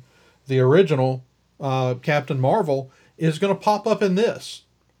in the original Captain Marvel is going to pop up in this.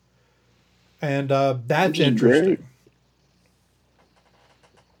 And that's interesting. Great.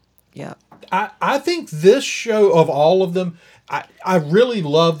 Yeah. I think this show, of all of them, I really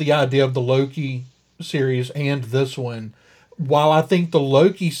love the idea of the Loki series and this one. While I think the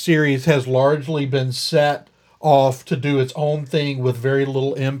Loki series has largely been set off to do its own thing with very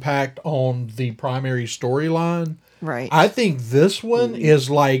little impact on the primary storyline. Right. I think this one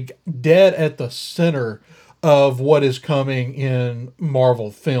is like dead at the center of what is coming in Marvel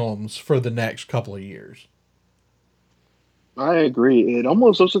films for the next couple of years. I agree. It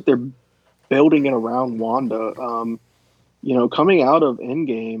almost looks like they're building it around Wanda. Coming out of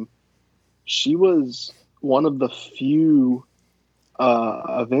Endgame, she was one of the few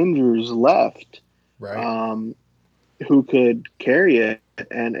Avengers left, Right. who could carry it.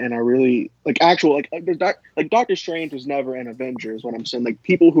 And I really like Doctor Strange was never an Avenger, is what I'm saying. Like,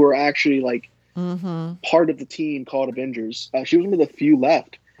 people who are actually like part of the team called Avengers. She was one of the few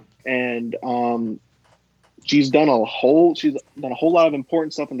left, and she's done a whole lot of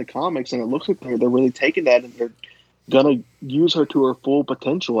important stuff in the comics, and it looks like they're really taking that and they're gonna use her to her full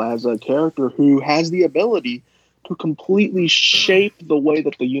potential as a character who has the ability to completely shape the way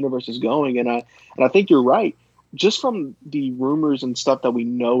that the universe is going. And I think you're right. Just from the rumors and stuff that we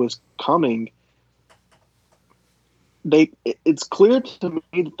know is coming, it's clear to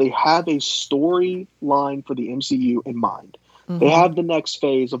me that they have a storyline for the MCU in mind. They have the next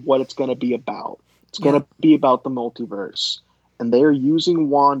phase of what it's going to be about. It's going to be about the multiverse, and they're using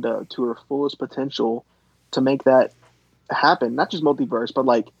Wanda to her fullest potential to make that happen. Not just multiverse, but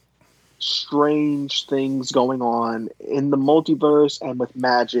like strange things going on in the multiverse and with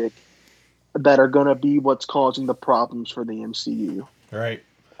magic that are going to be what's causing the problems for the MCU. Right.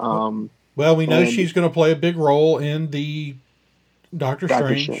 Well, we know she's going to play a big role in the Doctor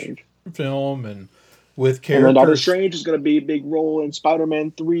Strange film, and with characters. And then Doctor Strange is going to be a big role in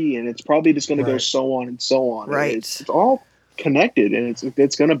Spider-Man 3, and it's probably just going to go so on and so on. Right. It's all connected, and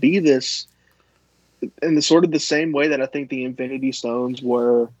it's going to be this in the sort of the same way that I think the Infinity Stones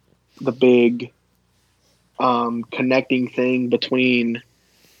were the big connecting thing between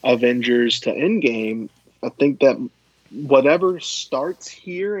Avengers to Endgame. I think that whatever starts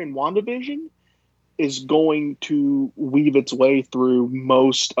here in WandaVision is going to weave its way through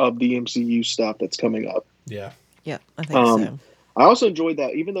most of the MCU stuff that's coming up. Yeah. Yeah, I think so. I also enjoyed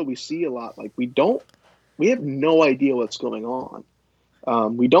that even though we see a lot, like we have no idea what's going on.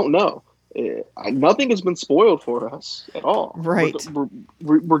 We don't know. Nothing has been spoiled for us at all. Right.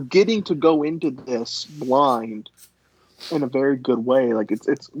 We're getting to go into this blind in a very good way. Like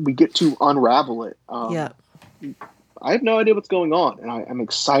we get to unravel it. I have no idea what's going on, and I'm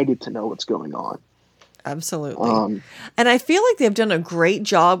excited to know what's going on. Absolutely. And I feel like they've done a great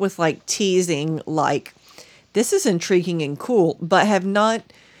job with like teasing, like this is intriguing and cool, but have not.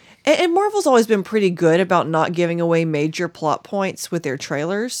 And Marvel's always been pretty good about not giving away major plot points with their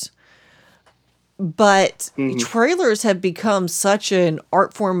trailers. But trailers have become such an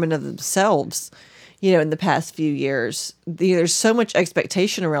art form in of themselves, in the past few years. There's so much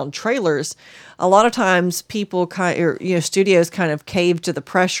expectation around trailers. A lot of times people studios kind of cave to the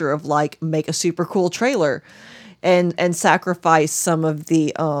pressure of like, make a super cool trailer and sacrifice some of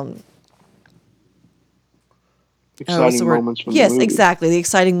the, exciting moments from the movie. Exactly. The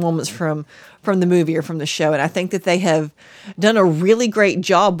exciting moments from the movie or from the show. And I think that they have done a really great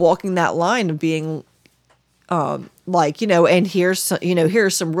job walking that line of being and here's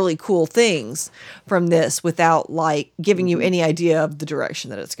some really cool things from this without like giving you any idea of the direction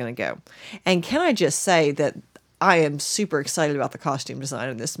that it's going to go. And can I just say that I am super excited about the costume design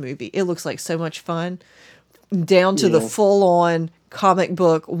in this movie. It looks like so much fun, down to the full on comic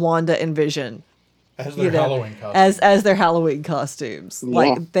book Wanda and Vision. As their Halloween costumes. As their Halloween costumes. Yeah.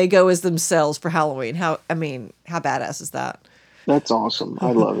 Like, they go as themselves for Halloween. How badass is that? That's awesome.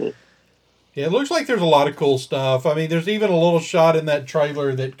 I love it. Yeah, it looks like there's a lot of cool stuff. I mean, there's even a little shot in that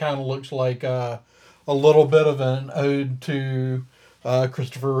trailer that kind of looks like a little bit of an ode to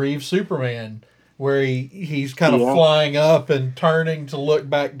Christopher Reeve's Superman, where he's kind of flying up and turning to look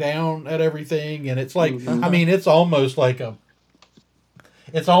back down at everything. And it's like, I mean, it's almost like a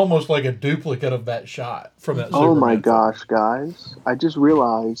duplicate of that shot from that Superman. Oh my gosh, guys. I just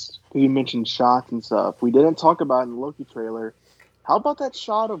realized, you mentioned shots and stuff. We didn't talk about it in the Loki trailer. How about that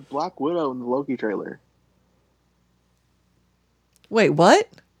shot of Black Widow in the Loki trailer? Wait, what?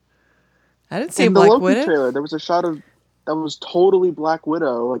 I didn't see in Black the Loki Widow. Trailer, there was a shot of that was totally Black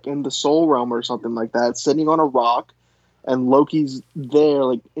Widow, like in the Soul Realm or something like that, sitting on a rock, and Loki's there,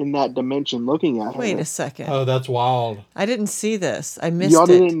 like in that dimension, looking at her. Wait a second. Oh, that's wild. I didn't see this. I missed Y'all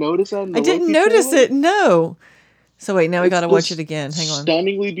it. didn't notice that? I didn't notice it. No. So wait, now we got to watch it again. Hang on.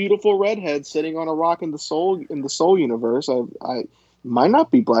 Stunningly beautiful redhead sitting on a rock in the Soul universe. I might not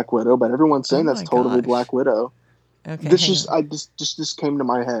be Black Widow, but everyone's saying that's totally Black Widow. Okay. This came to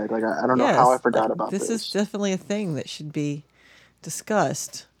my head. Like I don't know how I forgot about this. This is definitely a thing that should be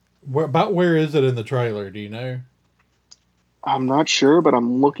discussed. Where is it in the trailer? Do you know? I'm not sure, but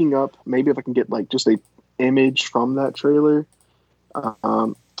I'm looking up. Maybe if I can get like just a image from that trailer.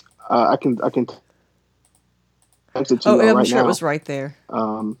 I can text it to you I'm right sure now. It was right there.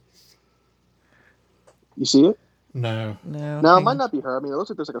 You see it? No. No, it might not be her. I mean, it looks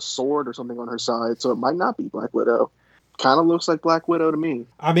like there's like a sword or something on her side, so it might not be Black Widow. Kind of looks like Black Widow to me.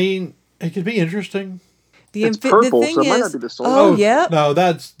 I mean, it could be interesting. It's purple, the thing so it might is, not be the sword. Oh, yeah. No,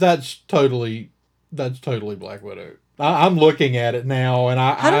 that's totally Black Widow. I'm looking at it now, and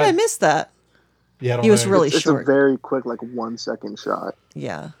How did I miss that? Yeah, I don't He was know. really it's short. a very quick, like 1 second shot.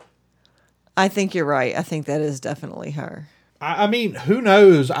 Yeah. I think you're right. I think that is definitely her. I mean, who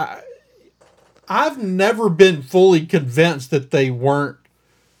knows? I've never been fully convinced that they weren't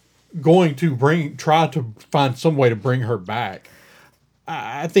going to try to find some way to bring her back.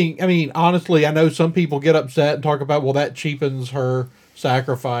 I mean, honestly, I know some people get upset and talk about, well, that cheapens her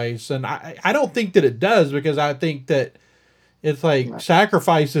sacrifice. And I don't think that it does, because I think that it's like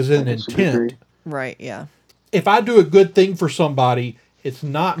sacrifice is an intent. Right, yeah. if I do a good thing for somebody, it's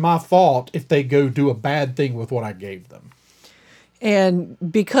not my fault if they go do a bad thing with what I gave them. And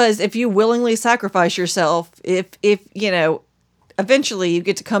because if you willingly sacrifice yourself, if eventually you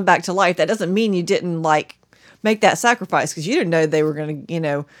get to come back to life, that doesn't mean you didn't like make that sacrifice because you didn't know they were going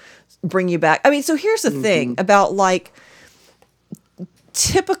to, bring you back. I mean, so here's the thing about like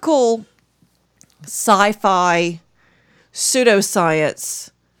typical sci-fi pseudoscience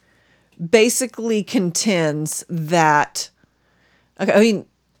basically contends that, okay, I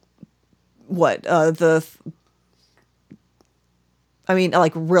mean,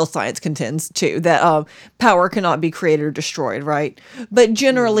 like real science contends too that power cannot be created or destroyed, right? But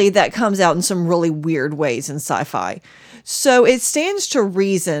generally that comes out in some really weird ways in sci-fi. So it stands to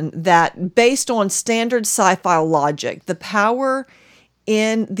reason that based on standard sci-fi logic, the power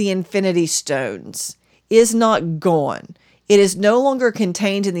in the Infinity Stones is not gone. It is no longer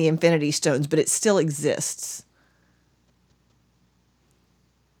contained in the Infinity Stones, but it still exists.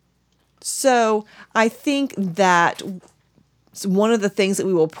 So I think that one of the things that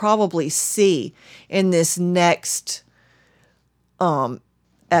we will probably see in this next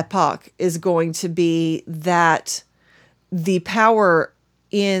epoch is going to be that the power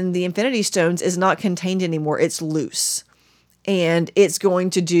in the Infinity Stones is not contained anymore. It's loose. And it's going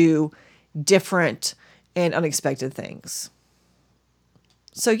to do different and unexpected things.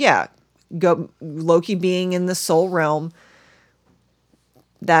 So yeah, Loki being in the soul realm,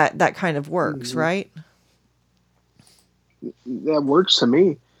 that kind of works, right? That works to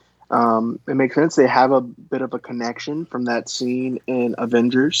me. It makes sense. They have a bit of a connection from that scene in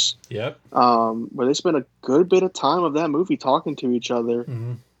Avengers. Yep. Where they spend a good bit of time of that movie talking to each other.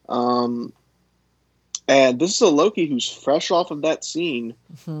 And this is a Loki who's fresh off of that scene.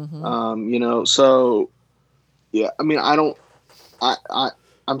 So yeah, I mean,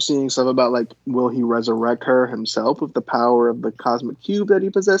 I'm seeing stuff about like, will he resurrect her himself with the power of the cosmic cube that he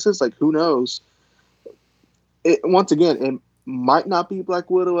possesses? Like, who knows? Once again, it might not be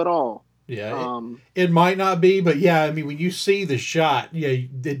Black Widow at all. Yeah, it might not be, but yeah, I mean, when you see the shot, yeah,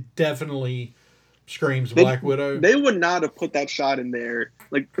 it definitely screams Black Widow. They would not have put that shot in there.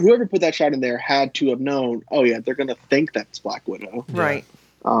 Like, whoever put that shot in there had to have known, oh yeah, they're going to think that's Black Widow. Right.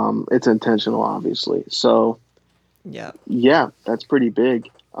 It's intentional, obviously. So, yeah, that's pretty big.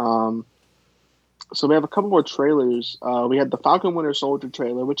 So we have a couple more trailers. We had the Falcon Winter Soldier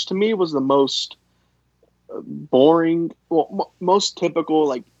trailer, which to me was the most boring, most typical,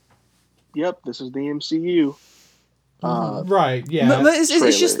 like, yep, this is the MCU. Right, yeah.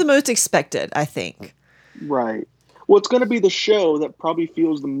 It's just the most expected, I think. Right. Well, it's going to be the show that probably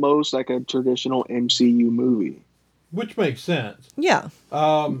feels the most like a traditional MCU movie. Which makes sense. Yeah.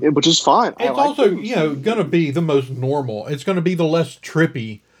 Which is fine. It's also, going to be the most normal. It's going to be the less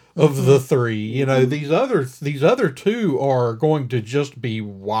trippy of the three. These other two are going to just be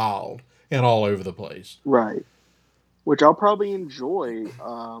wild and all over the place. Right. Which I'll probably enjoy.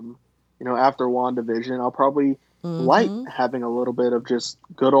 After WandaVision, I'll probably like having a little bit of just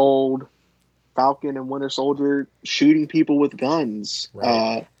good old Falcon and Winter Soldier shooting people with guns.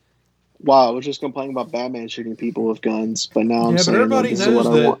 Right. Wow, I was just complaining about Batman shooting people with guns, but now I'm saying everybody knows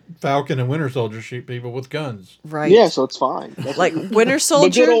that Falcon and Winter Soldier shoot people with guns. Right. Yeah, so it's fine. That's like Winter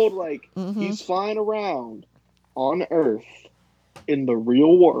Soldier? The good old, he's flying around on Earth in the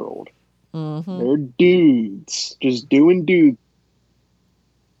real world. They're dudes, just doing dude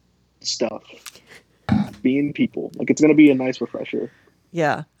stuff, being people. Like, it's going to be a nice refresher.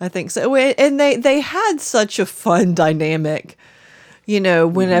 Yeah, I think so. And they had such a fun dynamic,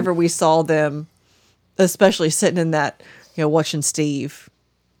 whenever we saw them, especially sitting in that, watching Steve,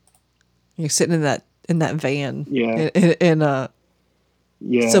 sitting in that van, in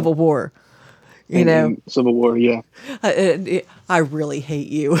Civil War. Civil War, yeah. I really hate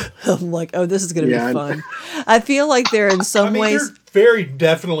you. I'm like, oh, this is going to be fun. I feel like they're in some ways... They're very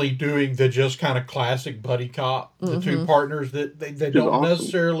definitely doing the just kind of classic buddy cop. The two partners that they don't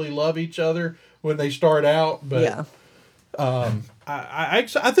necessarily love each other when they start out. But I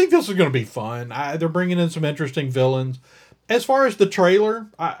think this is going to be fun. They're bringing in some interesting villains. As far as the trailer,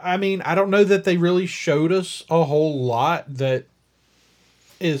 I mean, I don't know that they really showed us a whole lot that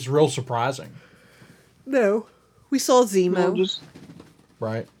is real surprising. No. We saw Zemo.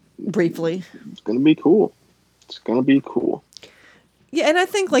 Right. Briefly. It's going to be cool. Yeah, and I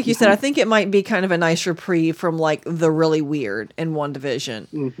think, like you said, I think it might be kind of a nice reprieve from, like, the really weird in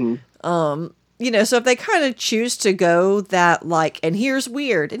WandaVision. So if they kind of choose to go that, like, and here's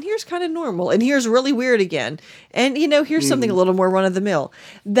weird, and here's kind of normal, and here's really weird again, and, here's something a little more run-of-the-mill,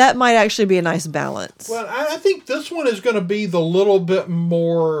 that might actually be a nice balance. Well, I think this one is going to be the little bit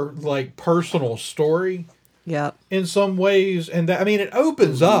more, like, personal story. Yep. in some ways. And that, I mean, it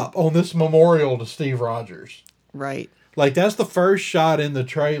opens up on this memorial to Steve Rogers. Right. Like, that's the first shot in the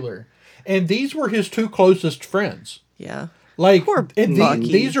trailer. And these were his two closest friends. Yeah. Like, Poor and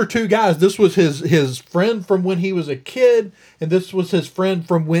Bucky. these are two guys. This was his friend from when he was a kid, and this was his friend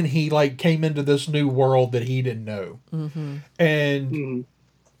from when he like came into this new world that he didn't know. Mm-hmm.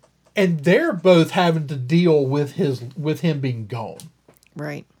 And they're both having to deal with him being gone.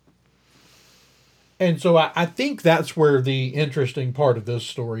 Right. And so I think that's where the interesting part of this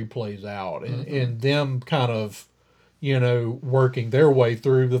story plays out, in them kind of, working their way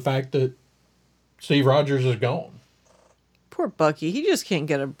through the fact that Steve Rogers is gone. Poor Bucky. He just can't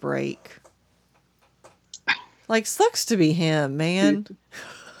get a break. Like, sucks to be him, man.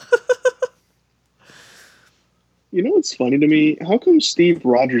 You know what's funny to me? How come Steve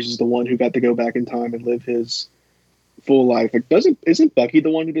Rogers is the one who got to go back in time and live his full life? Like, isn't Bucky the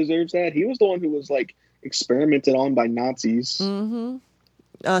one who deserves that? He was the one who was like experimented on by Nazis.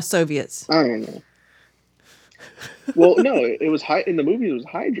 Mm-hmm. Soviets. I don't know. Well, no, it was in the movie. It was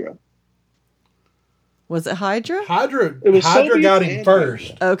Hydra. Was it Hydra? Hydra was got Soviets him and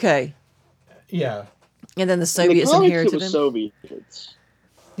first. Okay. Yeah. And then the In the Soviets comics, inherited it was him. Soviets.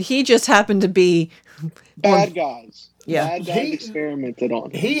 He just happened to be Bad guys. Yeah. Bad guys experimented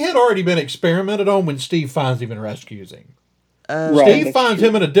on him. He had already been experimented on when Steve finds him and rescues him. Right, Steve that's finds true.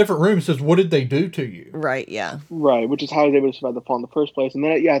 him in a different room and says, "What did they do to you?" right. Yeah. Right, which is how they would survive the fall in the first place. And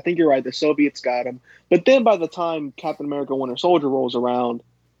then, yeah, I think you're right. The Soviets got him. But then by the time Captain America Winter Soldier rolls around,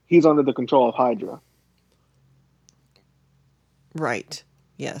 he's under the control of Hydra. Right.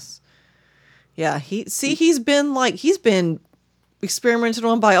 Yes. Yeah. He's been experimented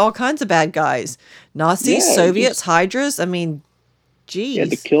on by all kinds of bad guys. Nazis, Yeah, Soviets, Hydras. I mean, geez. He had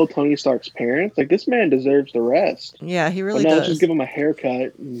to kill Tony Stark's parents. Like, this man deserves the rest. Yeah, he really But no, does. let's just give him a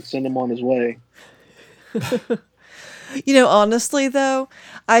haircut and send him on his way. Honestly though,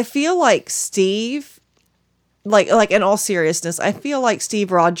 I feel like Steve, like in all seriousness, I feel like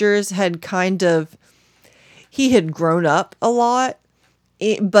Steve Rogers had he had grown up a lot,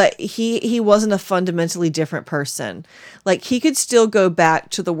 but he wasn't a fundamentally different person. Like, he could still go back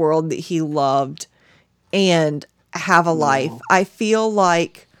to the world that he loved and have a life. I feel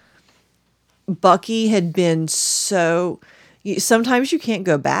like Bucky had been sometimes you can't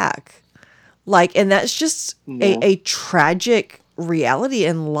go back. Like, and that's just a tragic reality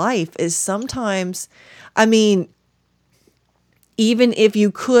in life, is sometimes, I mean, even if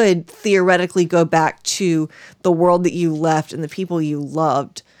you could theoretically go back to the world that you left and the people you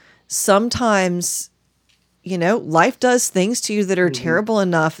loved, sometimes, life does things to you that are terrible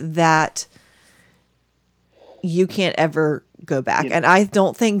enough that you can't ever go back. And I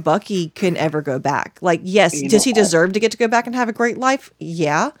don't think Bucky can ever go back. Like, yes, does he deserve to get to go back and have a great life?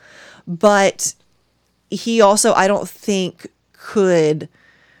 Yeah. But he also, I don't think, could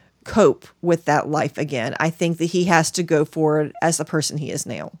cope with that life again. I think that he has to go forward as the person he is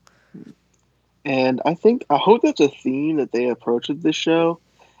now. And I hope that's a theme that they approach with this show.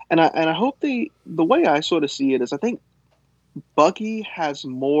 And I hope the way I sort of see it is, I think Bucky has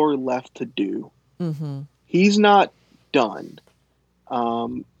more left to do. Mm-hmm. He's not done.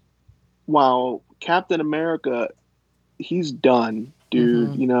 While Captain America, he's done, dude.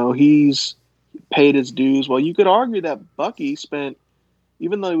 Mm-hmm. He's paid his dues. Well, you could argue that Bucky spent,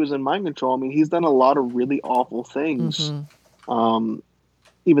 even though he was in mind control, I mean, he's done a lot of really awful things,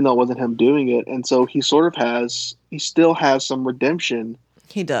 even though it wasn't him doing it. And so he still has some redemption.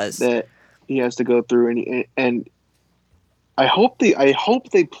 He does. That he has to go through. And I hope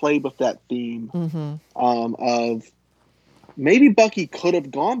they play with that theme of maybe Bucky could have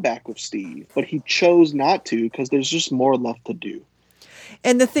gone back with Steve, but he chose not to because there's just more left to do.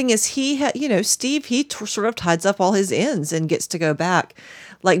 And the thing is, Steve, he sort of ties up all his ends and gets to go back.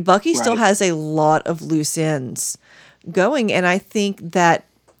 Like, Bucky still has a lot of loose ends going. And I think that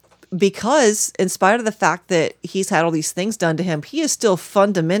because, in spite of the fact that he's had all these things done to him, he is still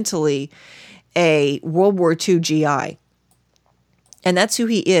fundamentally a World War II GI. And that's who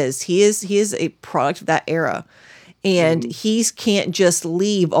he is. He is a product of that era. And he can't just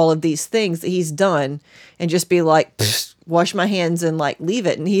leave all of these things that he's done and just be like, wash my hands and like leave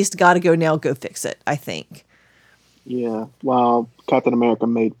it. And he's got to go fix it, I think. Yeah. Wow. Captain America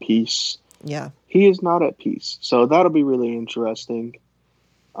made peace. Yeah. He is not at peace. So that'll be really interesting.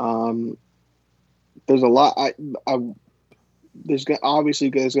 There's a lot. There's going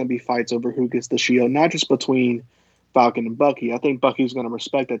to be fights over who gets the shield, not just between Falcon and Bucky. I think Bucky's going to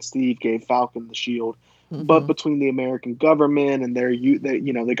respect that Steve gave Falcon the shield, but between the American government and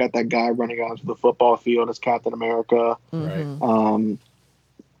they got that guy running out to the football field as Captain America. Right.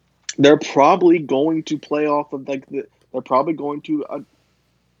 they're probably going to play off of they're probably going to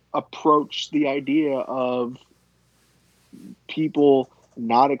approach the idea of people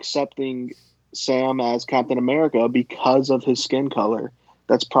not accepting Sam as Captain America because of his skin color.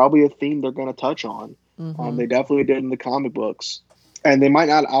 That's probably a theme they're going to touch on. They definitely did in the comic books, and they might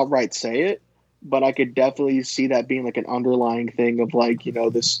not outright say it, but I could definitely see that being like an underlying thing of like,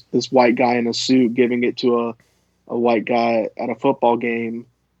 this white guy in a suit giving it to a white guy at a football game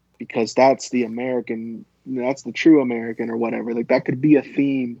because that's the American, that's the true American or whatever. Like that could be a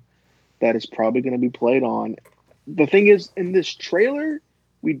theme that is probably going to be played on. The thing is, in this trailer,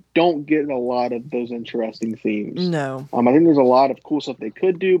 we don't get a lot of those interesting themes. No. I think there's a lot of cool stuff they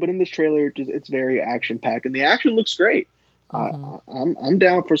could do, but in this trailer, it's very action packed, and the action looks great. I'm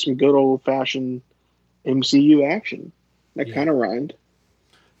down for some good old fashioned MCU action. That kind of rhymed.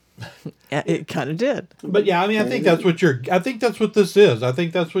 Yeah, it kind of did. But yeah, I mean, I think that's what this is. I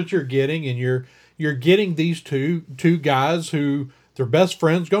think that's what you're getting, and you're getting these two guys who their best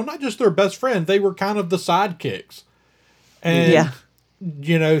friends go, not just their best friend, they were kind of the sidekicks. And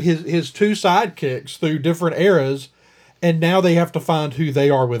his two sidekicks through different eras, and now they have to find who they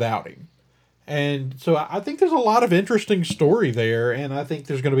are without him. And so I think there's a lot of interesting story there, and I think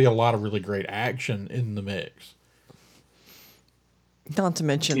there's going to be a lot of really great action in the mix. Not to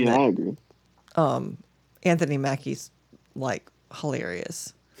mention I agree. Anthony Mackie's like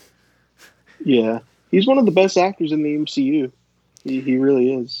hilarious. Yeah, he's one of the best actors in the MCU. He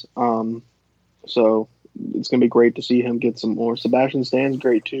really is. So it's gonna be great to see him get some more. Sebastian Stan's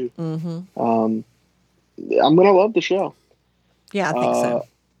great too. I'm gonna love the show. Yeah, I think so.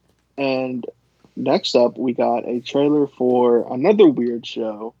 And next up, we got a trailer for another weird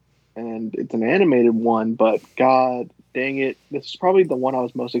show, and it's an animated one. But God dang it, this is probably the one I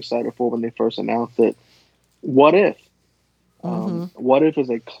was most excited for when they first announced it. What If? What If is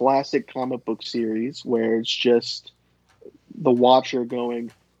a classic comic book series where it's just the Watcher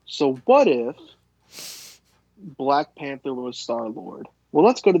going, so what if Black Panther was Star-Lord? Well,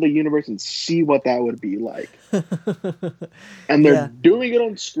 let's go to the universe and see what that would be like. And they're doing it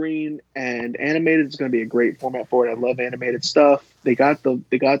on screen, and animated is going to be a great format for it. I love animated stuff. They got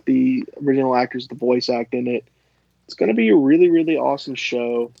the original actors, the voice act in it. It's going to be a really, really awesome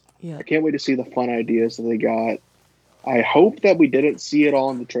show. Yeah. I can't wait to see the fun ideas that they got. I hope that we didn't see it all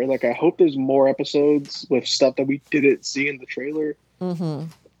in the trailer. Like, I hope there's more episodes with stuff that we didn't see in the trailer. But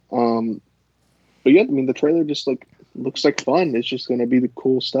yeah, I mean, the trailer just looks like fun. It's just going to be the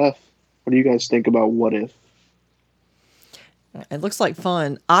cool stuff. What do you guys think about What If? It looks like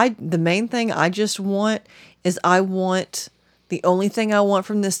fun. The main thing I just want is the only thing I want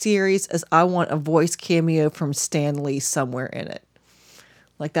from this series is I want a voice cameo from Stan Lee somewhere in it.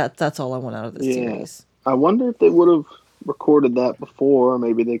 Like that's all I want out of this series. I wonder if they would have recorded that before.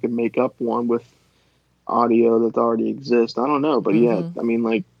 Maybe they could make up one with audio that already exists. I don't know, but yeah, I mean,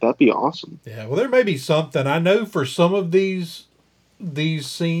 like, that'd be awesome. Yeah, well, there may be something. I know for some of these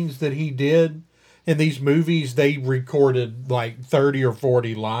scenes that he did in these movies, they recorded like 30 or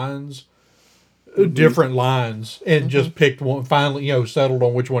 40 lines, different lines, and just picked one, finally, settled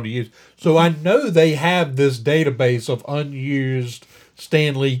on which one to use. So I know they have this database of unused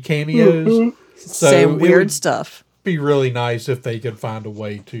Stan Lee cameos. So Same weird stuff. Be really nice if they could find a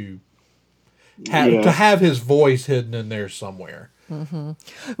way to have his voice hidden in there somewhere. Well,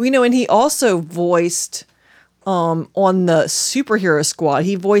 and he also voiced on the Superhero Squad.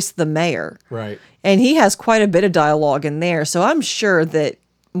 He voiced the mayor, right? And he has quite a bit of dialogue in there. So I'm sure that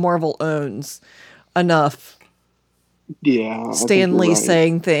Marvel owns enough. Yeah, Stan Lee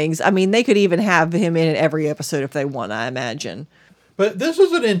saying things. I mean, they could even have him in every episode if they want, I imagine. But this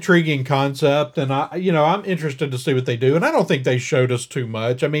is an intriguing concept, and I'm interested to see what they do. And I don't think they showed us too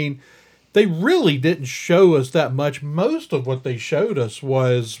much. I mean, they really didn't show us that much. Most of what they showed us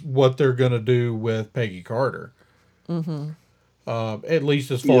was what they're going to do with Peggy Carter. At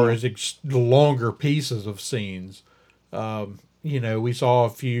least as far as the longer pieces of scenes. We saw a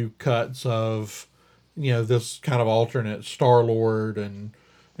few cuts of, this kind of alternate Star-Lord and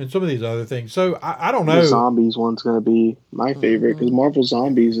some of these other things. So I don't know. The Zombies one's going to be my favorite because Marvel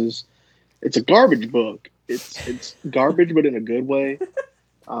Zombies it's a garbage book. It's garbage, but in a good way.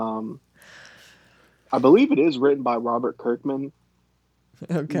 I believe it is written by Robert Kirkman.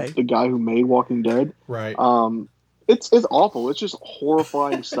 Okay. The guy who made Walking Dead. Right. It's awful. It's just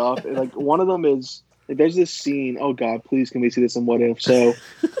horrifying stuff. And, like, one of them is there's this scene. Oh God, please can we see this in What If? So,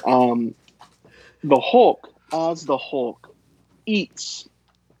 the Hulk, as the Hulk, eats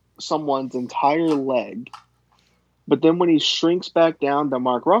someone's entire leg, but then when he shrinks back down to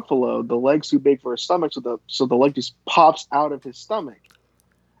Mark Ruffalo, the leg's too big for his stomach, so the leg just pops out of his stomach.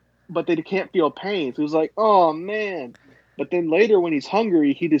 but they can't feel pain. So he's like, oh man. But then later when he's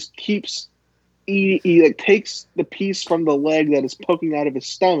hungry, he just keeps he like takes the piece from the leg that is poking out of his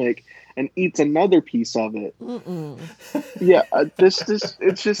stomach and eats another piece of it. Yeah, this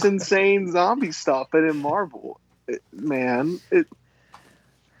it's just insane zombie stuff. But in Marvel, and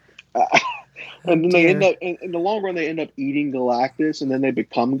then they end up in the long run they end up eating Galactus, and then they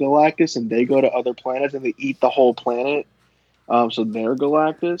become Galactus, and they go to other planets and they eat the whole planet. So they're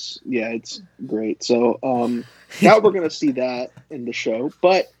Galactus. Yeah, it's great. So now we're gonna see that in the show,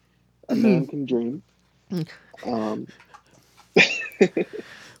 but a man can dream.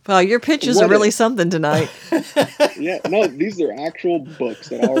 Well, your pitches are really something tonight. Yeah, no, these are actual books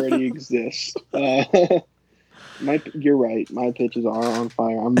that already exist. You're right. My pitches are on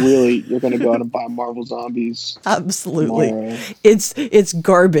fire. You're going to go out and buy Marvel Zombies. Absolutely. Tomorrow. It's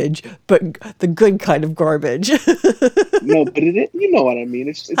garbage, but the good kind of garbage. No, but you know what I mean.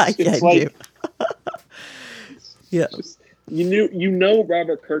 It's like yeah. You know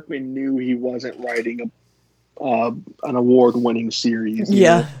Robert Kirkman knew he wasn't writing an award-winning series.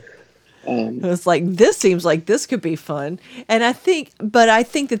 Yeah. It was like, this seems like this could be fun. And I think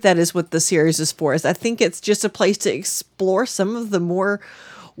that is what the series is for. I think it's just a place to explore some of the more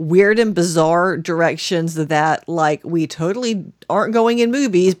weird and bizarre directions that like we totally aren't going in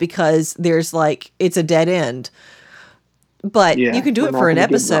movies because there's like, it's a dead end. But you can do it for an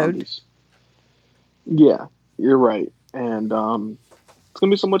episode. Yeah, you're right. And it's going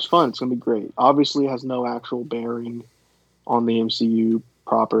to be so much fun. It's going to be great. Obviously, it has no actual bearing on the MCU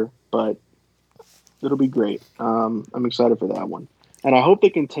proper, but it'll be great. I'm excited for that one. And I hope they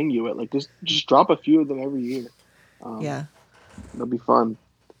continue it. Like, just drop a few of them every year. Yeah. It'll be fun.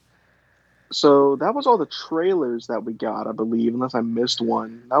 So that was all the trailers that we got, I believe, unless I missed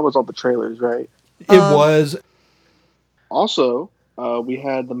one. That was all the trailers, right? It was. Also, we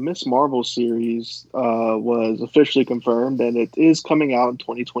had the Miss Marvel series was officially confirmed, and it is coming out in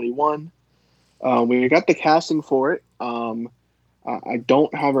 2021. We got the casting for it. I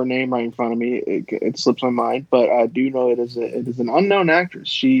don't have her name right in front of me. It slips my mind, but I do know it is an unknown actress.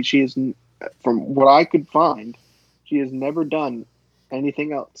 She is, from what I could find, she has never done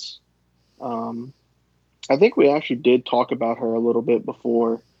anything else. I think we actually did talk about her a little bit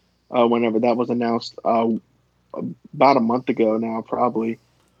before, whenever that was announced, about a month ago now, probably.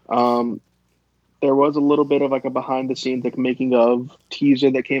 There was a little bit of like a behind the scenes, like making of teaser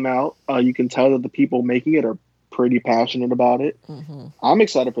that came out. You can tell that the people making it are pretty passionate about it. Mm-hmm. I'm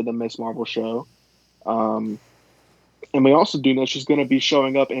excited for the Miss Marvel show. And we also do know she's going to be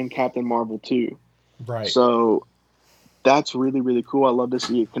showing up in Captain Marvel too. Right. So that's really, really cool. I love to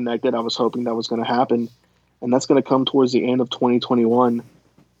see it connected. I was hoping that was going to happen. And that's going to come towards the end of 2021.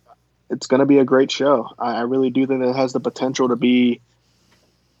 It's going to be a great show. I really do think that it has the potential to be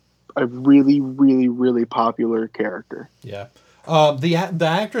a really, really, really popular character. Yeah. The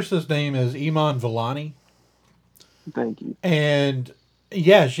actress's name is Iman Vellani. Thank you. And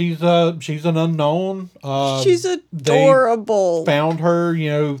yeah, she's an unknown. She's adorable. They found her,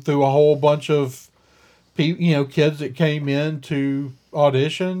 through a whole bunch of kids that came in to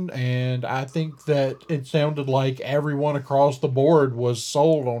audition, and I think that it sounded like everyone across the board was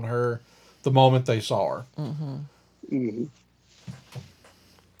sold on her the moment they saw her. Mm-hmm. Mm-hmm.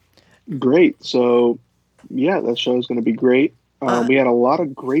 Great. So, yeah, that show is going to be great. We had a lot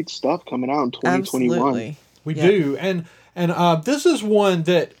of great stuff coming out in 2021. Absolutely. We do. And this is one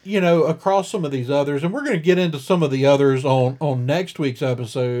that, across some of these others, and we're going to get into some of the others on next week's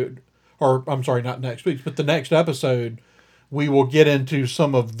episode, or I'm sorry, not next week's, but the next episode, we will get into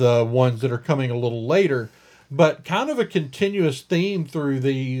some of the ones that are coming a little later. But kind of a continuous theme through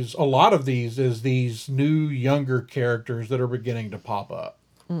a lot of these is these new, younger characters that are beginning to pop up.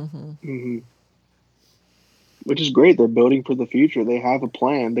 Mm-hmm. Mm-hmm. Which is great. They're building for the future. They have a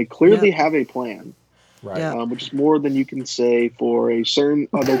plan. They clearly have a plan. Right. Yeah. Which is more than you can say for a certain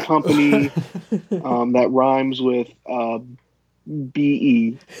other company that rhymes with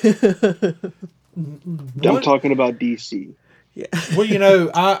BE. I'm talking about DC. Yeah. Well,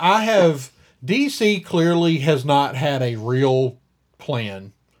 I have... DC clearly has not had a real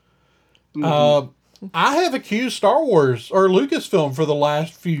plan. Mm-hmm. I have accused Star Wars or Lucasfilm for the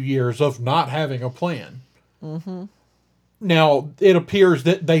last few years of not having a plan. Mm-hmm. Now, it appears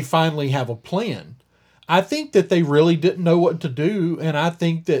that they finally have a plan. I think that they really didn't know what to do, and I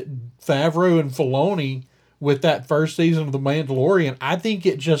think that Favreau and Filoni, with that first season of The Mandalorian, I think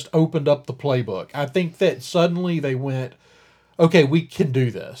it just opened up the playbook. I think that suddenly they went, okay, we can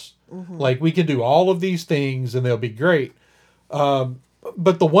do this. Mm-hmm. Like, we can do all of these things, and they'll be great.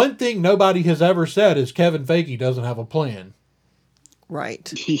 But the one thing nobody has ever said is Kevin Feige doesn't have a plan.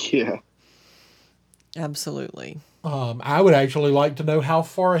 Right. Yeah. Absolutely. I would actually like to know how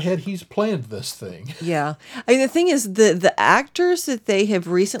far ahead he's planned this thing. Yeah. I mean, the thing is, the actors that they have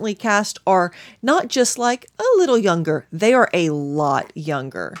recently cast are not just like a little younger, they are a lot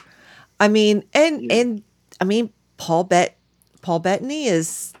younger. I mean, Yeah. I mean, Paul Bettany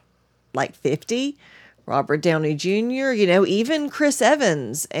is like 50, Robert Downey Jr., even Chris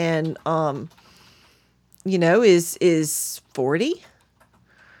Evans and is 40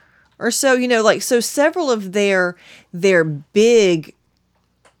 or so, like, so several of their big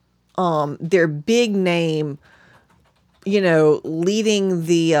name, leading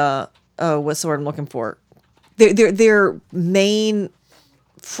the what's the word I'm looking for? Their main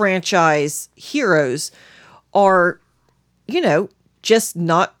franchise heroes are, just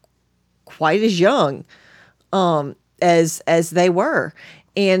not quite as young as they were.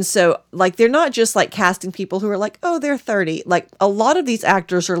 And so, like, they're not just like casting people who are like, oh, they're 30. Like, a lot of these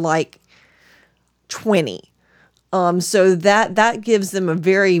actors are like 20. So that gives them a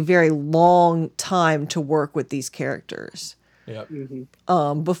very, very long time to work with these characters Yep.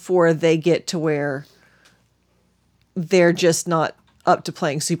 before they get to where they're just not up to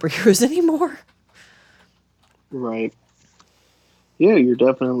playing superheroes anymore. Right. Yeah, you're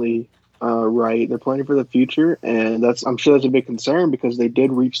definitely right. They're planning for the future, and I'm sure that's a big concern because they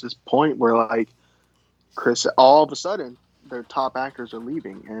did reach this point where, like, Chris, all of a sudden, their top actors are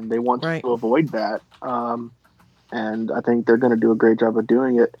leaving, and they want Right. to avoid that. And I think they're going to do a great job of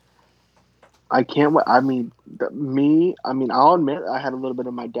doing it. I can't wait. I mean, I'll admit I had a little bit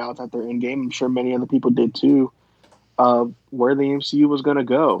of my doubts at their end game. I'm sure many other people did too. Where the MCU was going to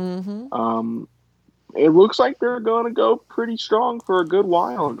go. It looks like they're going to go pretty strong for a good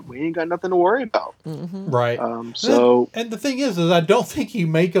while, and we ain't got nothing to worry about. Right. So, and the thing is I don't think you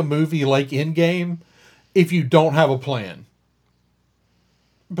make a movie like Endgame if you don't have a plan,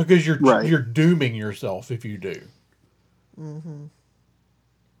 because Right. you're dooming yourself if you do.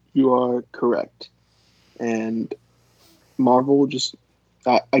 you are correct. And Marvel just,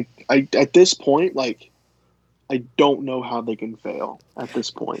 I at this point, like, I don't know how they can fail at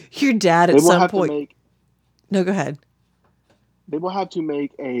this point. Your dad They at will some have to point. make. No, go ahead. They will have to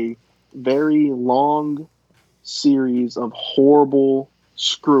make a very long series of horrible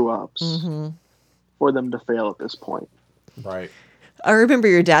screw ups for them to fail at this point. Right. I remember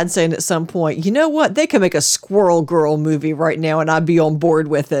your dad saying at some point, you know what? They could make a Squirrel Girl movie right now and I'd be on board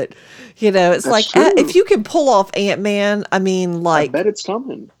with it. It's That's like, true. if you can pull off Ant-Man, I mean, I like, bet it's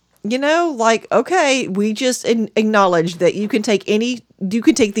coming. okay, we just acknowledge that you can take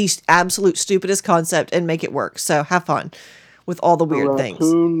the absolute stupidest concept and make it work. So have fun with all the weird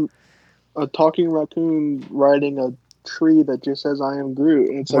things. A talking raccoon riding a tree that just says "I am Groot,"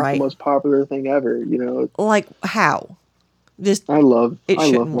 and it's like Right. the most popular thing ever. Like, how? Just, I love it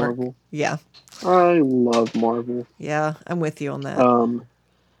shouldn't Marvel. work. Yeah. I love Marvel. Yeah, I'm with you on that.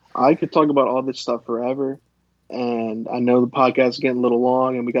 I could talk about all this stuff forever, and I know the podcast is getting a little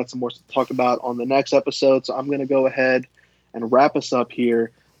long, and we got some more to talk about on the next episode. So I'm going to go ahead and wrap us up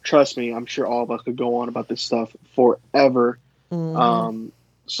here. Trust me, I'm sure all of us could go on about this stuff forever.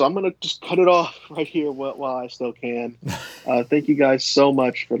 So I'm going to just cut it off right here while I still can. Thank you guys so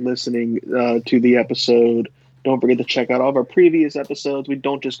much for listening to the episode. Don't forget to check out all of our previous episodes. We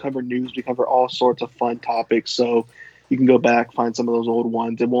don't just cover news. We cover all sorts of fun topics. So you can go back, find some of those old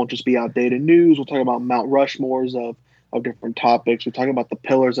ones. It won't just be outdated news. We'll talk about Mount Rushmores of different topics. We're talking about the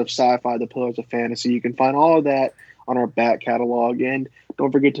pillars of sci-fi, the pillars of fantasy. You can find all of that on our back catalog. And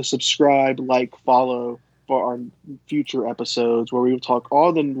don't forget to subscribe, like, follow for our future episodes where we will talk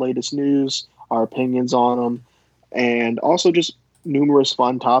all the latest news, our opinions on them, and also just numerous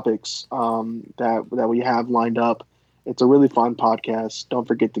fun topics that we have lined up. It's a really fun podcast. Don't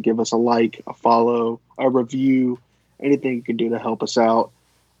forget to give us a like, a follow, a review, anything you can do to help us out.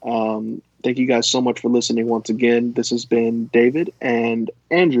 Thank you guys so much for listening once again. This has been David and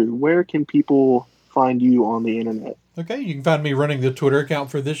Andrew. Where can people find you on the internet? Okay, you can find me running the Twitter account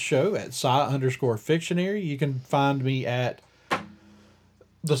for this show at sci_fictionary. You can find me at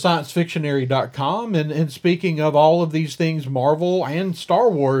thesciencefictionary.com. And speaking of all of these things, Marvel and Star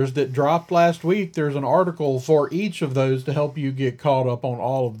Wars that dropped last week, there's an article for each of those to help you get caught up on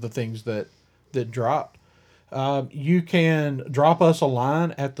all of the things that dropped. You can drop us a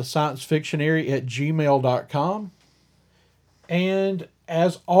line at thesciencefictionary@gmail.com. And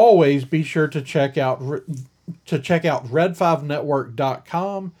as always, be sure to check out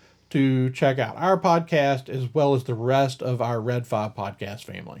red5network.com to check out our podcast as well as the rest of our Red 5 podcast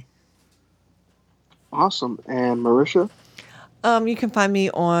family. Awesome. And Marisha? You can find me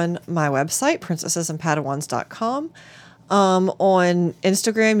on my website, princessesandpadawans.com. On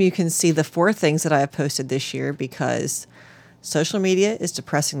Instagram, you can see the 4 things that I have posted this year because social media is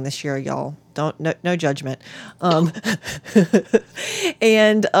depressing this year, y'all. No judgment. And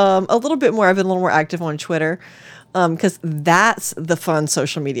a little bit more. I've been a little more active on Twitter because that's the fun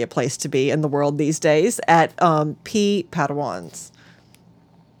social media place to be in the world these days at P Padawans.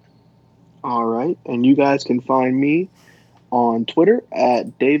 All right. And you guys can find me on Twitter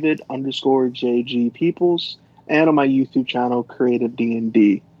at David_JG Peoples and on my YouTube channel, Creative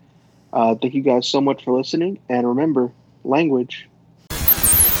D&D. Thank you guys so much for listening. And remember, language